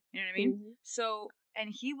am. You know what I mean? Mhm. So, and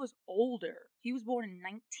he was older. He was born in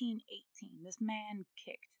 1918. This man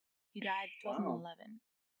kicked. He died 2011,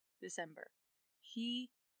 December. He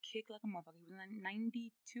kicked like a motherfucker. He was in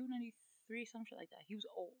 92, 93, some shit like that. He was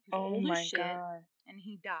old. He was Oh old my as shit, god. and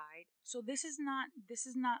he died. So this is not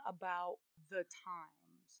about the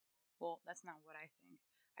times. Well, that's not what I think.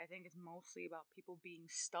 I think it's mostly about people being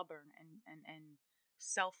stubborn and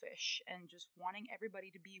selfish and just wanting everybody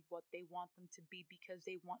to be what they want them to be because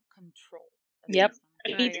they want control. That's Yep.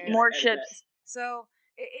 what I'm Eat saying. more I bet. chips. So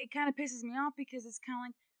it kind of pisses me off because it's kind of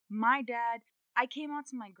like my dad. I came out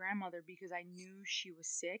to my grandmother because I knew she was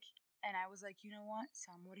sick. And I was like, you know what? Se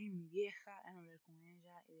va a morir mi vieja. And hablar con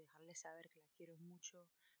ella y dejarle saber que la quiero mucho,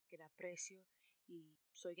 que la aprecio. Y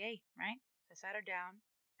soy gay, right? So I sat her down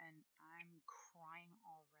and I'm crying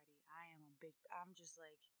already. I'm just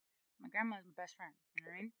like, my grandma's my best friend. You know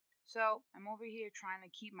what I mean? So I'm over here trying to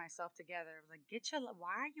keep myself together. I was like,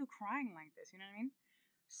 why are you crying like this? You know what I mean?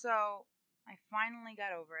 So I finally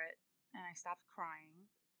got over it and I stopped crying.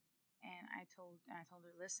 And I told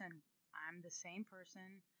her, listen, I'm the same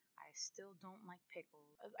person. I still don't like pickles.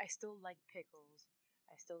 I still like pickles.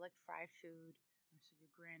 I still like fried food. I'm still your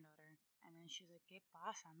granddaughter. And then she's like, ¿Qué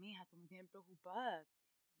pasa, mija? Tú me tienes preocupada.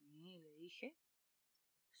 Y le dije,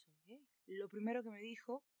 soy gay. Lo primero que me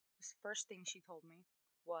dijo, the first thing she told me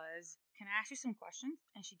was, can I ask you some questions?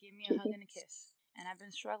 And she gave me a hug and a kiss. And I've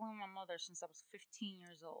been struggling with my mother since I was 15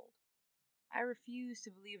 years old. I refuse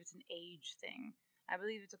to believe it's an age thing. I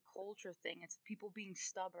believe it's a culture thing. It's people being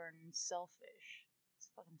stubborn and selfish. It's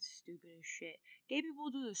fucking stupid as shit. Gay people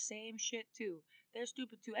do the same shit too. They're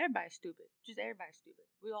stupid too. Everybody's stupid. Just everybody's stupid.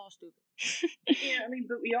 We all stupid. Yeah, I mean,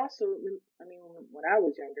 but we also, I mean, when I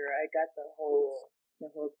was younger, I got the whole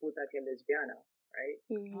puta que lesbiana, right?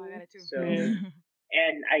 Oh, I got it too. So,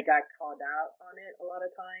 and I got called out on it a lot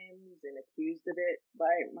of times and accused of it by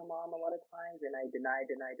my mom a lot of times, and I denied,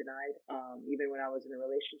 even when I was in a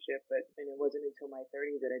relationship. And it wasn't until my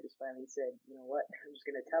 30s that I just finally said, you know what, I'm just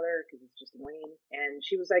gonna tell her because it's just annoying. And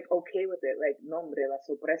she was like okay with it, like, no hombre, la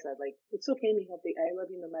sorpresa, like, it's okay, mijo, I love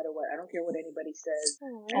you no matter what. I don't care what anybody says.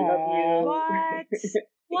 I love you. What?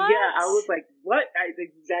 What? Yeah, I was like, what?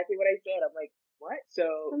 Exactly what I said. I'm like, what?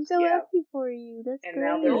 So I'm so yeah. happy for you. That's And great.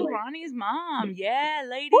 now they're Yo, like- Ronnie's mom. Yeah,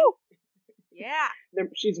 lady. Woo! Yeah.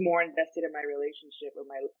 She's more invested in my relationship with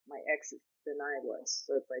my ex than I was.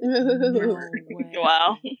 So it's like, No whatever. way.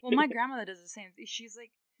 Wow. Well, my grandmother does the same thing. She's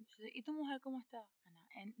like, ¿Y tu mujer cómo está?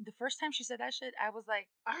 And the first time she said that shit, I was like,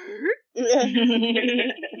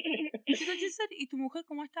 she just said, ¿Y tu mujer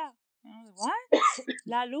cómo está? And I was like, what?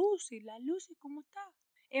 La Lucy, ¿cómo está?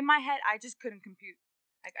 In my head, I just couldn't compute.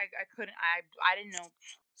 I couldn't, I didn't know.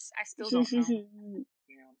 I still don't know.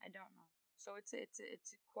 Yeah. I don't know. So it's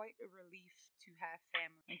quite a relief to have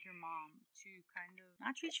family like your mom to kind of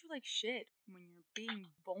not treat you like shit when you're being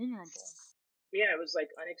vulnerable. Yeah, it was like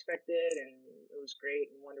unexpected and it was great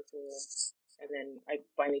and wonderful. And then I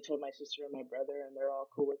finally told my sister and my brother, and they're all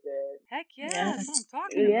cool with it. Heck yeah, Yeah. that's what I'm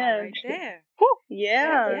talking Yeah. about right there.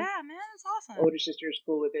 Yeah. Yeah, man, that's awesome. Older sister's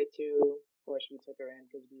cool with it too. Of course, we took her in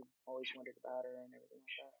because we always wondered about her and everything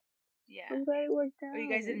like that. Yeah. I'm glad it worked out. Oh, you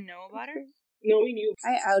guys didn't know about her? No, we knew.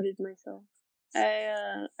 I outed myself.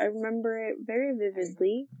 I remember it very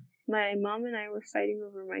vividly. My mom and I were fighting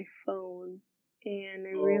over my phone, and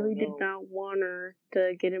I Oh, really did no. not want her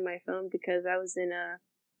to get in my phone because I was in a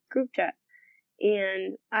group chat,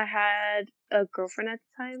 and I had a girlfriend at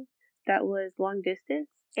the time that was long distance,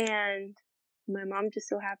 and my mom just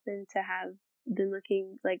so happened to have been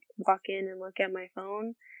walk in and look at my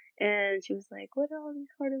phone, and she was like, "What are all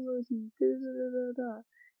these heart emojis?" Da, da, da, da, da.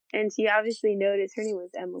 And she obviously noticed, her name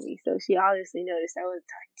was Emily, so she obviously noticed I was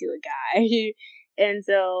talking to a guy. And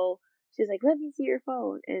so she was like, "Let me see your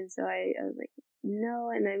phone." And so I was like, "No."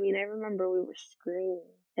 And I mean, I remember we were screaming.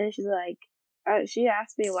 And she's like, she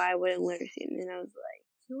asked me why I wouldn't let her see it. And I was like,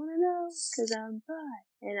 "You want to know? Because I'm bi."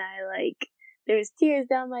 And there was tears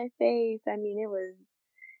down my face. I mean,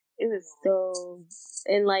 it was so,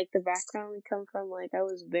 and like the background we come from, like I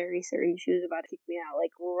was very certain she was about to kick me out,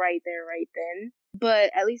 like right there, right then.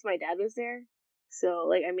 But at least my dad was there. So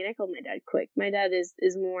like, I mean, I called my dad quick. My dad is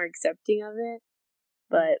more accepting of it,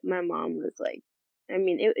 but my mom was like, I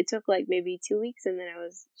mean, it took like maybe 2 weeks, and then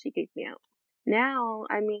she kicked me out. Now,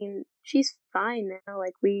 I mean, she's fine now.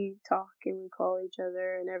 Like we talk and we call each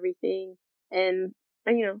other and everything, and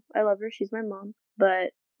I love her. She's my mom,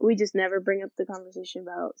 but we just never bring up the conversation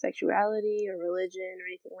about sexuality or religion or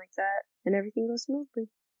anything like that, and everything goes smoothly.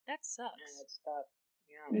 That Yeah, sucks. it's tough.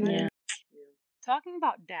 Yeah. Yeah. Talking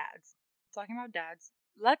about dads.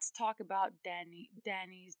 Let's talk about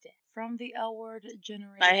Danny's dad from the L Word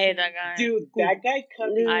generation. I hate that guy. Dude, that guy cut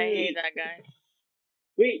me. I hate that guy.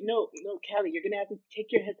 Wait, no, Callie, you're gonna have to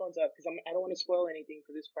take your headphones off because I don't want to spoil anything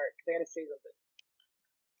for this part because I gotta say something.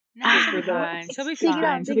 Nah, she'll be For the- fine. She'll be Take it fine.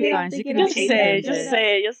 off, She'll take be it off, fine. She take can it off, Just take she it can off, say it. take handle Just it it.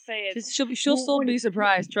 off. say it. Just say it. She'll still When- be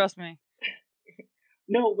surprised. Trust me.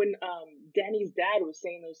 No, when Danny's dad was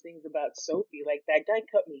saying those things about Sophie, like that guy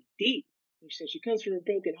cut me deep. He said she comes from a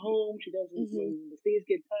broken home. She doesn't. When the things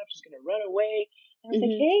get tough, she's gonna run away. And I was like,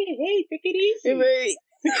 hey, take it easy. Right.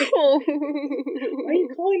 Why are you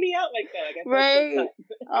calling me out like that? Like I felt so Right. cut.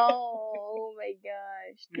 Oh my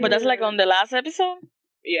gosh. But that's like on the last episode.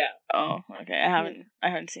 Yeah. Oh, okay. I haven't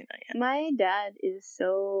seen that yet. My dad is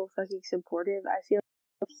so fucking supportive. I feel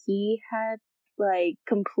like if he had like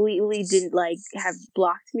completely didn't like have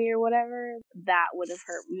blocked me or whatever, that would have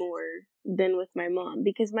hurt more than with my mom,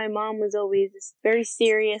 because my mom was always just very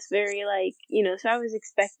serious, very like, so I was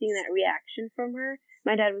expecting that reaction from her.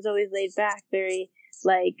 My dad was always laid back, very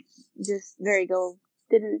like just very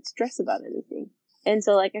didn't stress about anything. And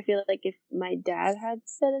so, like, I feel like if my dad had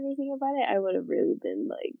said anything about it, I would have really been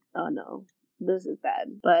like, "Oh no, this is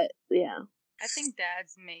bad." But yeah, I think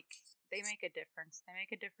dads make a difference. They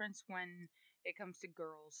make a difference when it comes to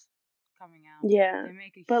girls coming out. yeah. They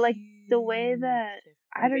make a But like the way huge that difference.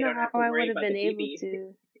 I don't They know don't have how to I worry would have about been the able BB.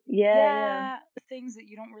 to. Yeah. Things that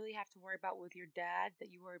you don't really have to worry about with your dad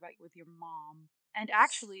that you worry about with your mom. And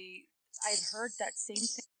actually, I've heard that same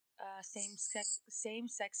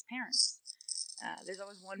sex parents. There's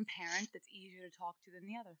always one parent that's easier to talk to than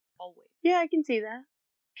the other. Always. Yeah, I can see that.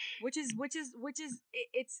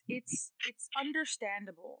 It's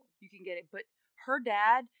understandable. You can get it, but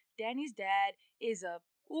Danny's dad is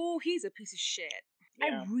he's a piece of shit.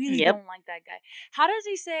 Yeah. I really Yep. don't like that guy. How does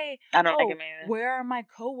he say, I don't like him either. where are my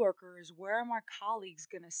coworkers? Where are my colleagues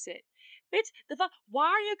gonna sit? Bitch, why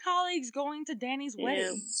are your colleagues going to Danny's Yeah.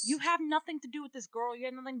 wedding? You have nothing to do with this girl. You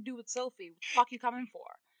have nothing to do with Sophie. What the fuck you coming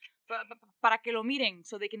for? Para que lo miren,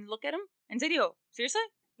 so they can look at him? En serio? Seriously?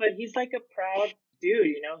 But he's like a proud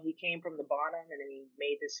dude, He came from the bottom and then he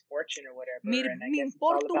made this fortune or whatever. Me and I me guess it's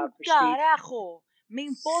all importa un about prestige. carajo. Me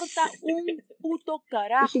importa un puto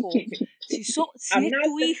carajo. Si I'm es not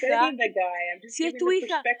tu hija, defending the guy. I'm just si es giving tu the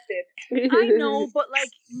hija, perspective. I know, but like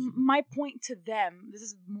my point to them, this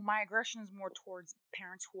is my aggression is more towards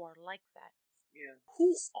parents who are like that. Yeah.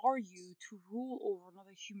 Who are you to rule over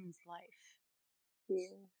another human's life?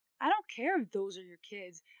 Yeah. I don't care if those are your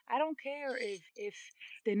kids. I don't care if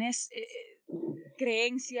tenés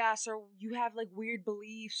creencias or you have like weird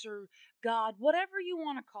beliefs or God, whatever you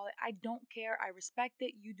want to call it. I don't care. I respect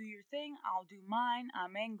it. You do your thing. I'll do mine.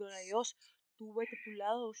 Amén. Gloria a Dios. Tú vete tu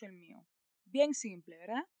lado, yo el mío. Bien simple,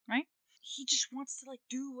 ¿verdad? Right? He just wants to like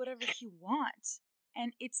do whatever he wants.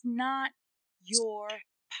 And it's not your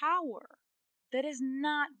power. That is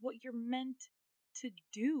not what you're meant to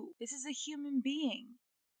do. This is a human being.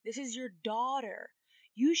 This is your daughter.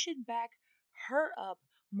 You should back her up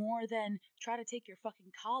more than try to take your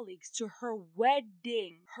fucking colleagues to her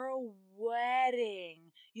wedding. Her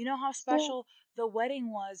wedding. You know how special the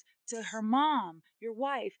wedding was to her mom, your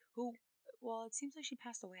wife, who, well, it seems like she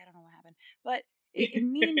passed away. I don't know what happened. But it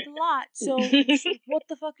means a lot. So what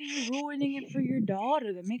the fuck are you ruining it for your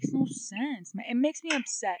daughter? That makes no sense. It makes me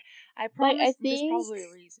upset. I promise there's probably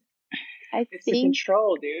a reason. I It's the think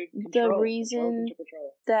control, dude. the reason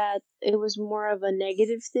Control. that it was more of a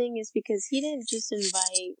negative thing is because he didn't just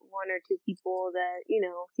invite one or two people that, you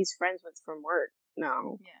know, he's friends with from work.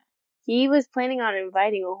 No. Yeah. He was planning on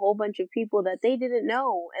inviting a whole bunch of people that they didn't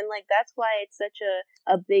know. And, like, that's why it's such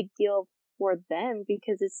a big deal for them,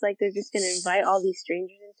 because it's like they're just going to invite all these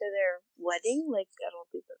strangers into their wedding. Like, I don't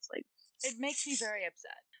think that's, like... It makes me very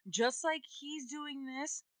upset. Just like he's doing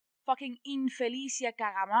this, fucking Infelicia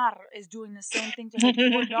Cagamar is doing the same thing to her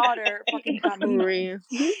poor daughter, fucking Camino.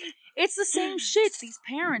 It's the same shit. These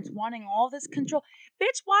parents wanting all this control.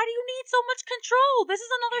 Bitch, why do you need so much control? This is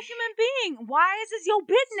another human being. Why is this your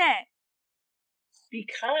business?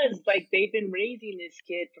 Because, like, they've been raising this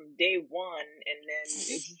kid from day one, and then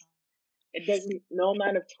it doesn't, no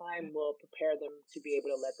amount of time will prepare them to be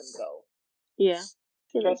able to let them go. Yeah.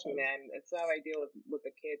 Trust me, man. That's how I deal with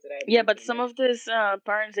the kids that I have. Yeah, but some of these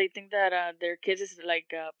parents, they think that their kids is like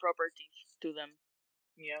property to them.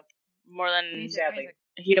 Yeah. More than Exactly.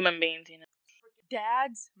 human beings, you know.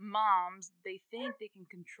 Dads, moms, they think they can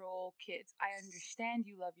control kids. I understand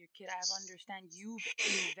you love your kid. I understand you've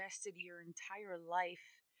invested your entire life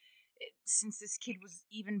since this kid was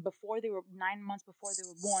even before they were 9 months before they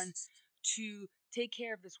were born to take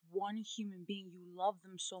care of this one human being. You love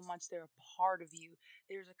them so much. They're a part of you.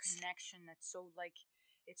 There's a connection that's so like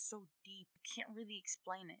it's so deep. You can't really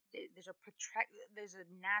explain it. There's a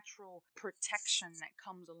natural protection that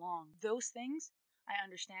comes along. Those things I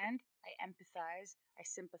understand. I empathize. I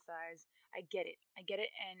sympathize. I get it.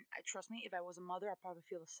 And trust me, if I was a mother, I'd probably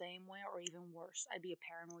feel the same way or even worse. I'd be a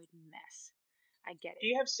paranoid mess. I get it. Do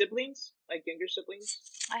you have siblings? Like younger siblings?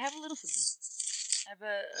 I have a little sibling. I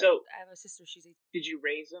have a sister. She's 18. Did you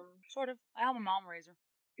raise them? Sort of. I helped my mom raise her.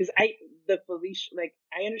 Because I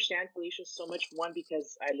understand Felicia so much. One,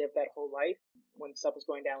 because I lived that whole life when stuff was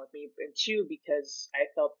going down with me, and two, because I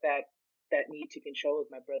felt that need to control with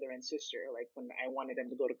my brother and sister. Like when I wanted them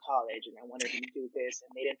to go to college and I wanted them to do this, and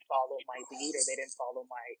they didn't follow my lead or they didn't follow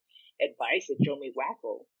my advice, it drove me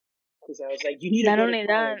wacko. Because I was like, you need to go to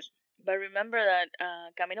college. But remember that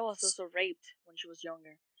Camila was also raped when she was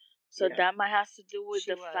younger. So that might have to do with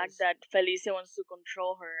fact that Felicia wants to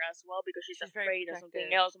control her as well because she's afraid that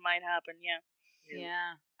something else might happen.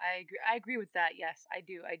 Yeah, I agree with that. Yes, I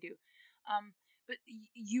do. But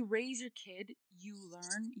you raise your kid, you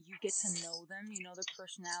learn, you get to know them, you know their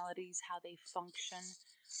personalities, how they function,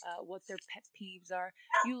 what their pet peeves are.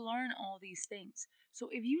 You learn all these things. So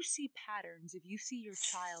if you see patterns, if you see your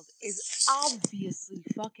child is obviously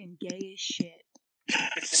fucking gay as shit,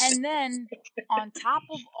 and then on top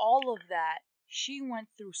of all of that, she went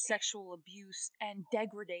through sexual abuse and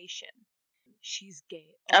degradation. She's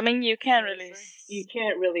gay. Okay. I mean, you can't really.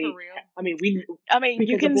 For real? I mean,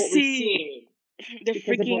 you can see the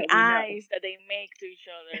freaking eyes that they make to each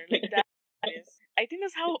other. Like that is. I think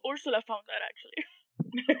that's how Ursula found out,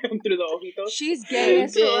 actually. Through the ojitos. She's gay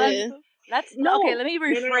as well. Let's okay. Let me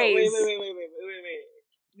rephrase. No, wait.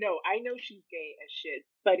 No, I know she's gay as shit,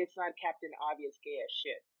 but it's not Captain Obvious gay as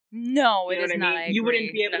shit. No, it is not. I agree. You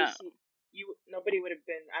wouldn't be able to see. Nobody would have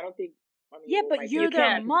been. I don't think. Yeah, but you're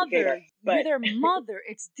their mother. You're their mother.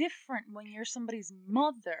 It's different when you're somebody's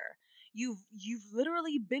mother. You've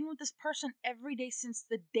literally been with this person every day since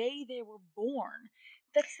the day they were born.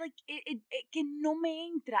 That's like it que no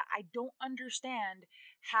me entra. I don't understand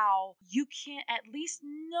how you can't at least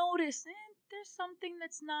notice there's something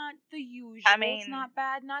that's not the usual. I mean, it's not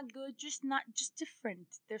bad, not good, just different.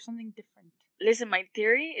 There's something different. Listen, my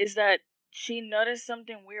theory is that she noticed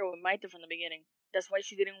something weird with Maite from the beginning. That's why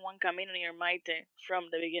she didn't want Camino near Maite from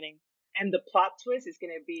the beginning. And the plot twist is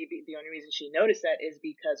going to be the only reason she noticed that is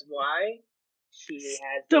because why? She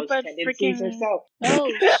has those tendencies herself. Oh,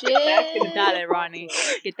 shit. Dale, Ronnie.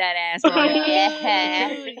 Get that ass, Ronnie. Get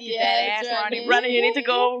that ass, Ronnie. Ronnie, you need to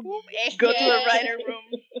go to the writer room.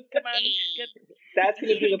 Come on. That's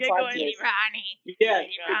going to be the plot twist. Ronnie. Yeah,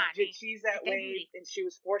 she's that way, and she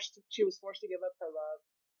was forced to give up her love.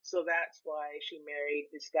 So that's why she married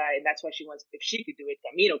this guy, and that's why she wants, if she could do it,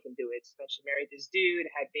 Camino can do it. So then she married this dude,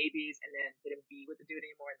 had babies, and then didn't be with the dude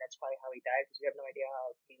anymore, and that's probably how he died, because we have no idea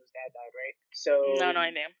how Camino's dad died, right? So no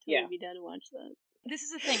idea. Yeah, we didn't watch that. This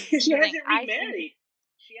is the thing. She hasn't remarried.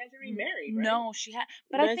 She hasn't remarried, right? No,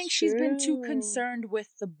 but I think she's been too concerned with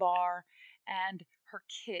the bar and her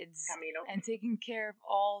kids Camino. and taking care of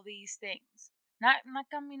all these things. Not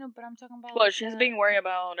Camino, but I'm talking about. Well, she's being worried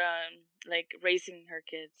about like raising her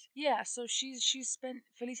kids. Yeah, so she's spent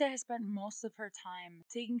Felicia has spent most of her time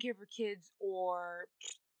taking care of her kids or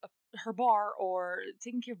her bar or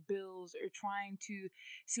taking care of bills or trying to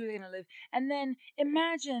see where they're gonna live. And then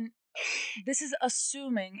imagine this is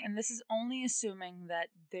assuming, and this is only assuming that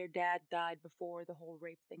their dad died before the whole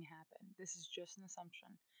rape thing happened. This is just an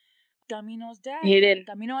assumption. Camino's dad. He didn't.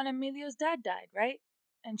 Camino and Emilio's dad died, right?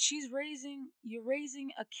 And you're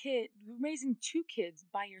raising two kids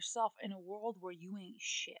by yourself in a world where you ain't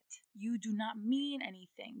shit. You do not mean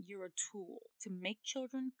anything. You're a tool to make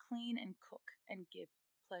children, clean and cook and give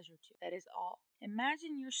pleasure to. That is all.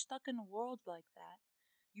 Imagine you're stuck in a world like that.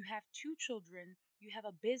 You have two children, you have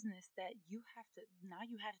a business that you have to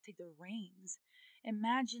take the reins.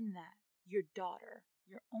 Imagine that your daughter,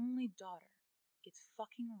 your only daughter, gets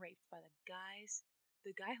fucking raped by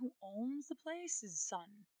the guy who owns the place, his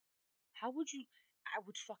son. How would you? I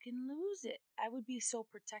would fucking lose it. I would be so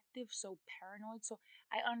protective, so paranoid. So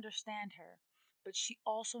I understand her, but she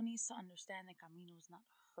also needs to understand that Camino is not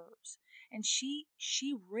hers, and she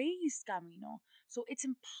raised Camino, so it's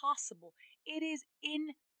impossible. It is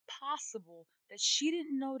impossible that she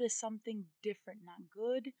didn't notice something different, not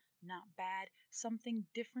good, not bad, something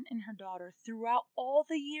different in her daughter throughout all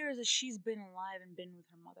the years that she's been alive and been with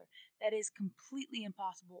her mother. That is completely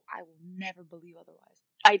impossible. I will never believe otherwise.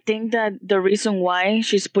 I think that the reason why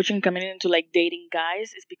she's pushing Camino into like dating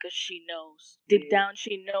guys is because she knows deep down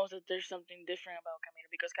she knows that there's something different about Camino.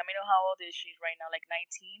 Because Camino, how old is she right now? Like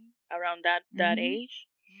 19, around that age.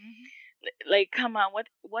 Like, come on,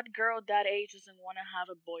 what girl that age doesn't want to have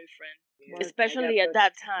a boyfriend, especially at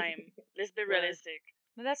that time? Let's be realistic.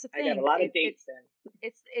 But that's the thing. I got a lot of dates then.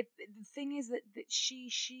 The thing is that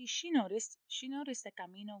she noticed that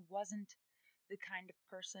Camino wasn't the kind of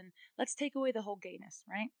person. Let's take away the whole gayness,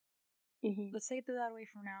 right? Let's take that away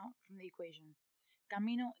from the equation.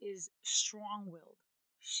 Camino is strong-willed.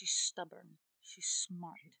 She's stubborn. She's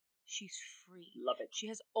smart. She's free. Love it. She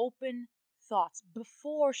has open thoughts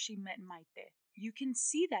before she met Maite. You can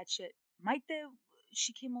see that shit. Maite,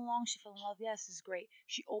 she came along, she fell in love. Yes, this is great.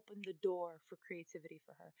 She opened the door for creativity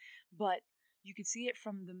for her. But you could see it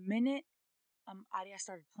from the minute Aria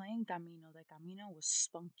started playing Camino, that Camino was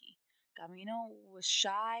spunky. Camino was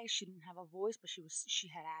shy. She didn't have a voice, but she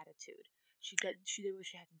had attitude. She did what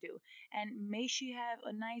she had to do. And may she have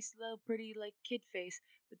a nice little pretty like kid face,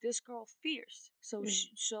 but this girl fierce.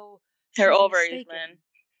 So her ovaries, man.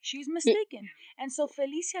 She's mistaken. And so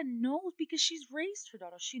Felicia knows because she's raised her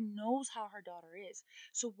daughter. She knows how her daughter is.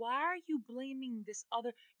 So why are you blaming this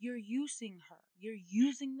other? You're using her. You're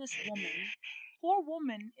using this woman. Poor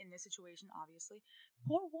woman in this situation, obviously.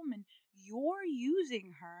 Poor woman, you're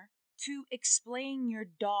using her to explain your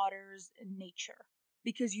daughter's nature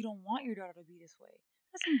because you don't want your daughter to be this way.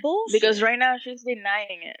 That's some bullshit. Because right now she's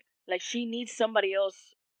denying it. Like, she needs somebody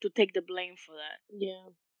else to take the blame for that. Yeah.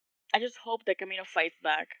 I just hope that Camino fights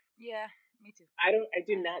back. Yeah, me too. I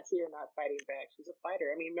do not see her not fighting back. She's a fighter.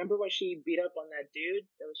 I mean, remember when she beat up on that dude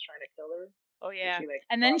that was trying to kill her? Oh yeah. And,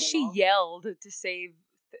 and then she yelled to save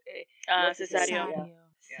Cesario.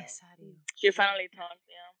 Yeah. She finally talked.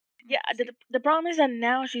 Yeah. The problem is that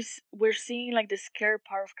now we're seeing like the scary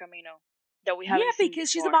part of Camino that we haven't seen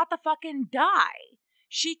because before. she's about to fucking die.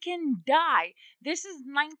 She can die. This is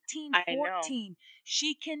 1914.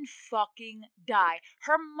 She can fucking die.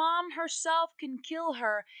 Her mom herself can kill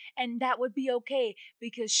her, and that would be okay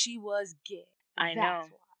because she was gay. I know.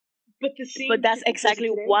 But that's exactly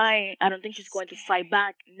why I don't think she's going to fight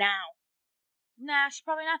back now. Nah, she's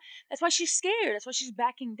probably not. That's why she's scared. That's why she's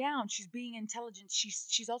backing down. She's being intelligent.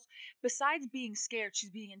 She's also, besides being scared,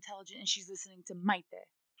 she's being intelligent and she's listening to Maite.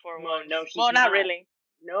 No, she's not really.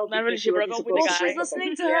 No, not really. She broke up with the guy. She's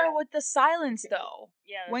listening to her with the silence, though.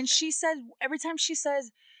 Yeah. When she says, every time she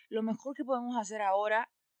says, lo mejor que podemos hacer ahora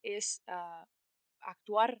es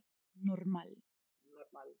actuar normal.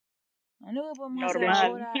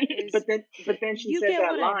 Normal. But then she says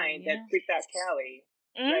that line that freaked out Callie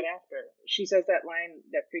right after. She says that line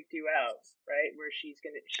that freaked you out, right? Where she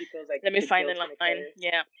feels like let me find the line.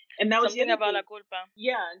 Yeah. And that was something about la culpa.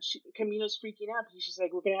 Yeah, and Camino's freaking out because she's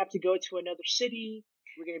like, we're gonna have to go to another city.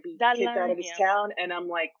 We're gonna be kicked out of this town, and I'm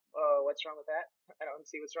like, oh, what's wrong with that? I don't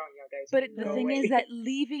see what's wrong, you guys. But the thing is that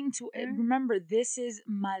leaving to remember, this is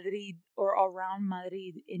Madrid or around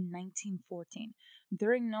Madrid in 1914.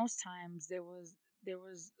 During those times, there was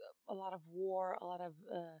a lot of war, a lot of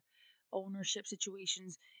ownership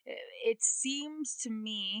situations. It seems to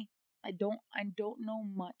me, I don't know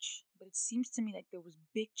much, but it seems to me like there was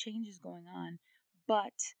big changes going on,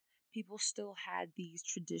 but people still had these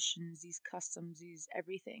traditions, these customs, these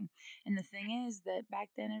everything. And the thing is that back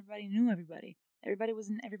then everybody knew everybody. Everybody was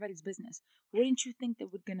in everybody's business. Wouldn't you think they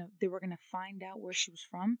were gonna find out where she was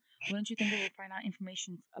from? Wouldn't you think they would find out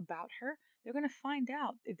information about her? They're gonna find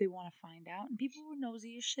out if they want to find out. And people were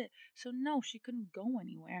nosy as shit. So no, she couldn't go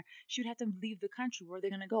anywhere. She would have to leave the country. Where are they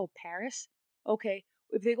gonna go? Paris? Okay,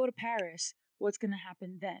 if they go to Paris, what's gonna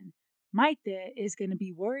happen then? Maite is gonna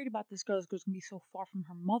be worried about this girl. This girl's gonna be so far from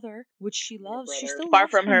her mother, which she loves. She still Far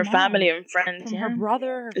loves from her her mom, family and friends. from her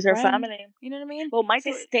brother, her It's her friend. family. You know what I mean? Well, Maite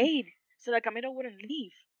So stayed so that Camilo wouldn't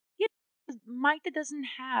leave. Maite doesn't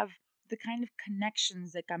have the kind of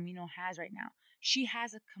connections that Camino has right now. She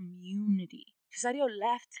has a community. Cesario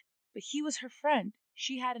left, but he was her friend.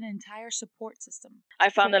 She had an entire support system. I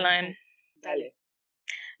found the quote line. unquote. Dale.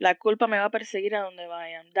 La culpa me va a perseguir a donde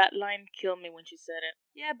vaya. That line killed me when she said it.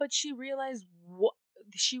 Yeah, but she realized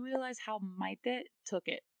how Maite took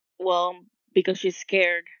it. Well, because she's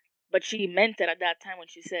scared. But she meant it at that time when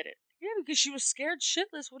she said it. Yeah, because she was scared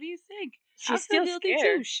shitless. What do you think? She's I feel still guilty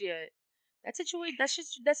scared. too. Shit. That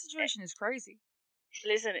situation is crazy.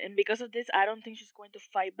 Listen, and because of this, I don't think she's going to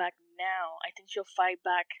fight back now. I think she'll fight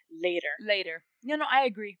back later. Later. No, I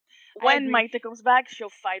agree. When Maite comes back, she'll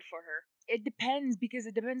fight for her. It depends because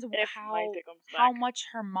it depends on If how Maite comes how back. much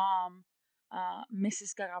her mom,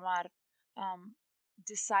 Mrs. Caramar,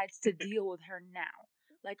 decides to deal with her now.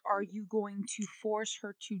 Like, are you going to force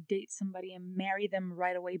her to date somebody and marry them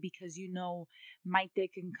right away because you know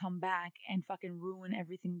Maite can come back and fucking ruin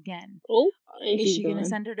everything again? Oh, Is she gonna gone.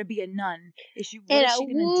 send her to be a nun? What is she And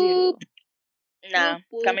gonna do? Nah, Whoop,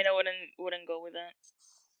 whoop. Camino wouldn't go with that.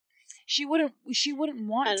 She wouldn't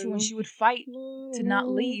want I to, don't and know. she would fight to not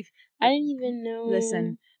leave. I didn't even know.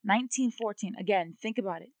 Listen, 1914. Again, think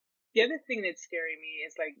about it. The other thing that's scaring me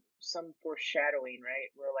is like some foreshadowing, right?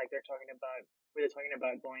 Where like they're talking about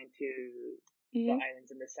going to the islands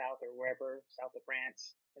in the south or wherever, south of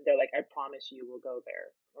France, and they're like, "I promise you, we'll go there."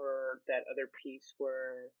 Or that other piece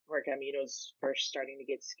where Camino's first starting to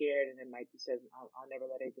get scared, and then Mikey says, "I'll never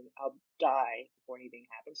let anything. I'll die before anything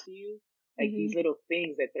happens to you." Like these little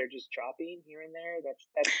things that they're just dropping here and there. That's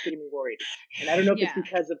getting me worried. And I don't know if it's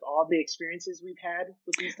because of all the experiences we've had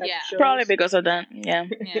with these types of shows. Probably because of that. Yeah.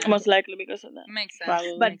 Yeah. Most likely because of that. Makes sense.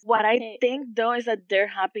 Probably. But what I Hey. think though is that their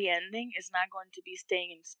happy ending is not going to be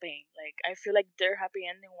staying in Spain. Like I feel like their happy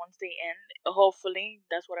ending once they end, hopefully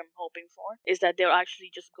that's what I'm hoping for, is that they'll actually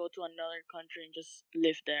just go to another country and just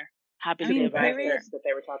live there happily I mean, ever after. period. That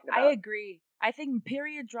they were talking about. I agree. I think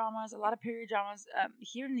a lot of period dramas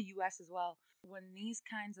here in the U.S. as well, when these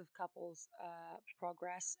kinds of couples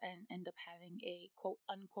progress and end up having a quote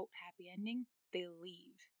unquote happy ending, they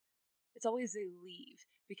leave. It's always they leave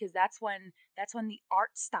because that's when the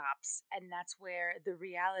art stops and that's where the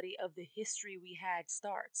reality of the history we had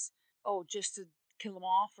starts. Oh, just to kill them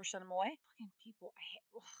off or send them away? Fucking people.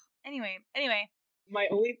 Anyway. My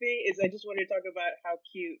only thing is I just wanted to talk about how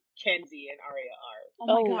cute Kenzie and Arya are. Oh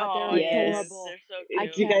my Oh, god, they're yes. adorable. They're so I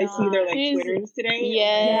cute. Did you guys see their like She's- Twitters today?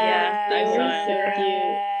 Yes, they were so cute.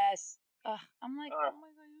 Yes. I'm like, oh my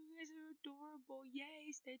god, you guys are adorable.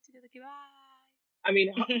 Yay, stay together. Goodbye. I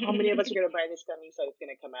mean, how many of us are gonna buy this camisa that's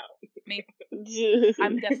gonna come out? Me.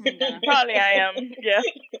 I'm definitely gonna. Probably I am. Yeah.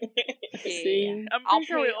 Yeah. I'm I'll pretty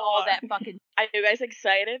sure pay we all are. that fucking. Are you guys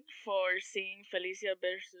excited for seeing Felicia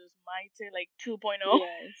versus Maite like 2.0?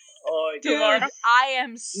 Yes. Oh, Dude, Tomorrow. I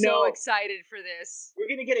am so No. excited for this. we're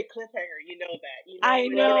gonna get a cliffhanger. You know that. You I we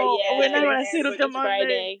know know. yeah. We're not It's gonna see it with until It's Monday.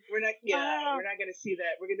 Friday. We're not. Ah. We're not gonna see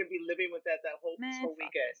that. We're gonna be living with that whole Man, this whole fuck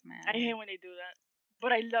weekend. this, man. I hate when they do that,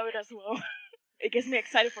 but I love it as well. It gets me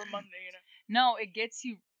excited for Monday, you know. No, it gets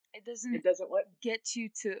you. It doesn't It doesn't what? get you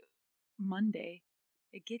to Monday.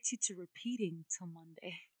 It gets you to repeating till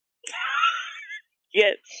Monday.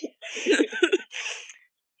 Yes.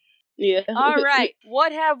 Yeah. All right.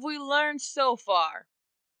 What have we learned so far?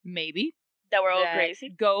 Maybe That we're all that crazy.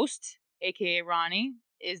 Ghost, aka Ronnie,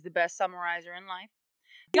 is the best summarizer in life.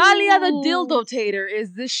 Galia the dildo tater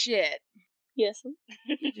is the shit. Yes.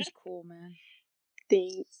 You're just cool, man.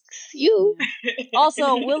 Thanks. You. Yeah.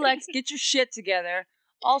 Also, Willex, get your shit together.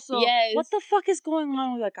 Also, Yes. what the fuck is going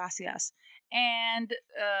on with Acacias? And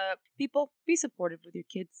people, be supportive with your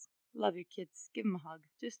kids. Love your kids. Give them a hug.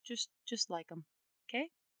 Just like them. Okay?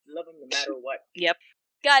 Love them no matter what. Yep.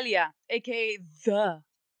 Galia, aka the.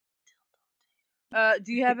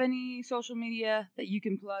 Do you have any social media that you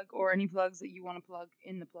can plug or any plugs that you want to plug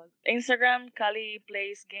in the plug? Instagram, Kali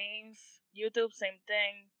plays games. YouTube, same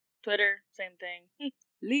thing. Twitter, same thing.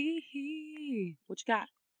 Lee. What you got?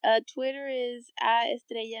 Twitter is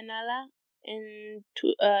 @EstrellaNala, and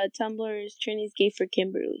Tumblr is Trini's Gay for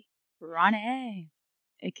Kimberly. Ronnie,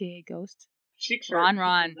 aka Ghost. Chicks Ron,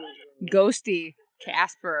 are- Ghosty,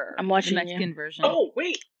 Casper. I'm watching the you. Mexican version. Oh,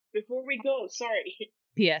 wait. Before we go, sorry.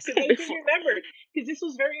 P.S. Because I just remembered. Because this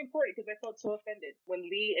was very important. Because I felt so offended when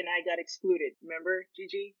Lee and I got excluded. Remember,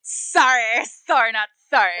 Gigi? Sorry, not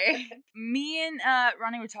sorry. Me and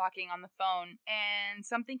Ronnie were talking on the phone, and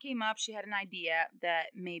something came up. She had an idea that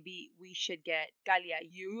maybe we should get Galia,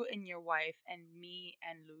 you and your wife, and me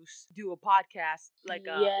and Luz do a podcast, like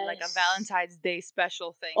a Yes. Valentine's Day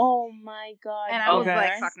special thing. Oh my god! And I was Okay.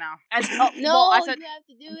 like, "Fuck no!" And, no, well, I said, you have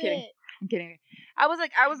to do I'm kidding. it. I'm kidding. I was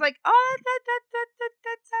like, oh,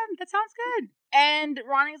 that sounds good. And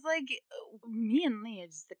Ronnie's like, me and Lee are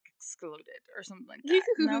just like, excluded or something like that.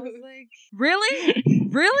 And I was like, really?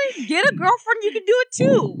 Really? Get a girlfriend, you can do it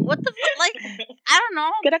too. What the fuck? Like, I don't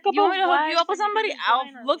know. Get a couple You want me to of hook you up with wives and somebody? you can I'll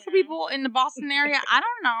join us, look for you know? people in the Boston area. I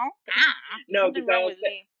don't know. No, Something because wrong with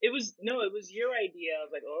Lee. it was your idea. I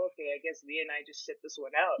was like, oh, okay, I guess Lee and I just set this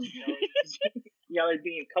one out. You know? Y'all are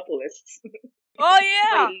being couplelists. Oh,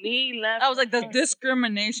 yeah. Wait, Lee left. I was like, the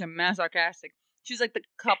discrimination, man, sarcastic. She's like, the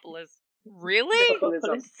couple is, really?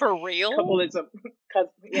 Coupleism. For real? Coupleism.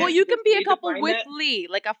 Well, you can be a couple with Lee,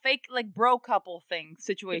 like a fake, like, bro couple thing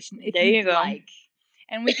situation, if There you'd you go. like.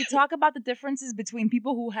 And we could talk about the differences between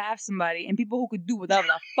people who have somebody and people who could do whatever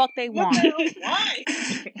the fuck they What want. the hell? Why?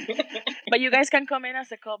 But you guys can come in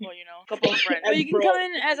as a couple, you know, couple of friends. But you can come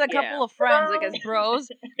in as a couple Yeah. of friends, like as bros,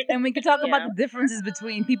 and we could talk about Yeah. the differences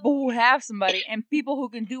between people who have somebody and people who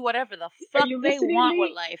can do whatever the fuck you they listening, want Lee?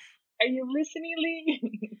 with life. Are you listening,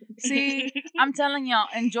 Lee? See, I'm telling y'all,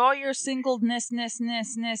 enjoy your singleness,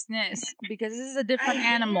 because this is a different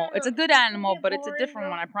I animal. It's a am. good It's animal, gonna but get it's a boring different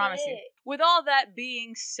one, I real promise you. quick. With all that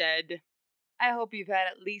being said, I hope you've had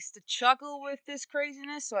at least a chuckle with this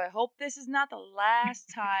craziness, so I hope this is not the last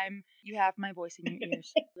time you have my voice in your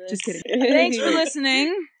ears. Just kidding. Thanks for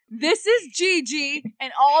listening. This is Gigi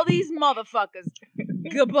and all these motherfuckers.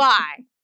 Goodbye.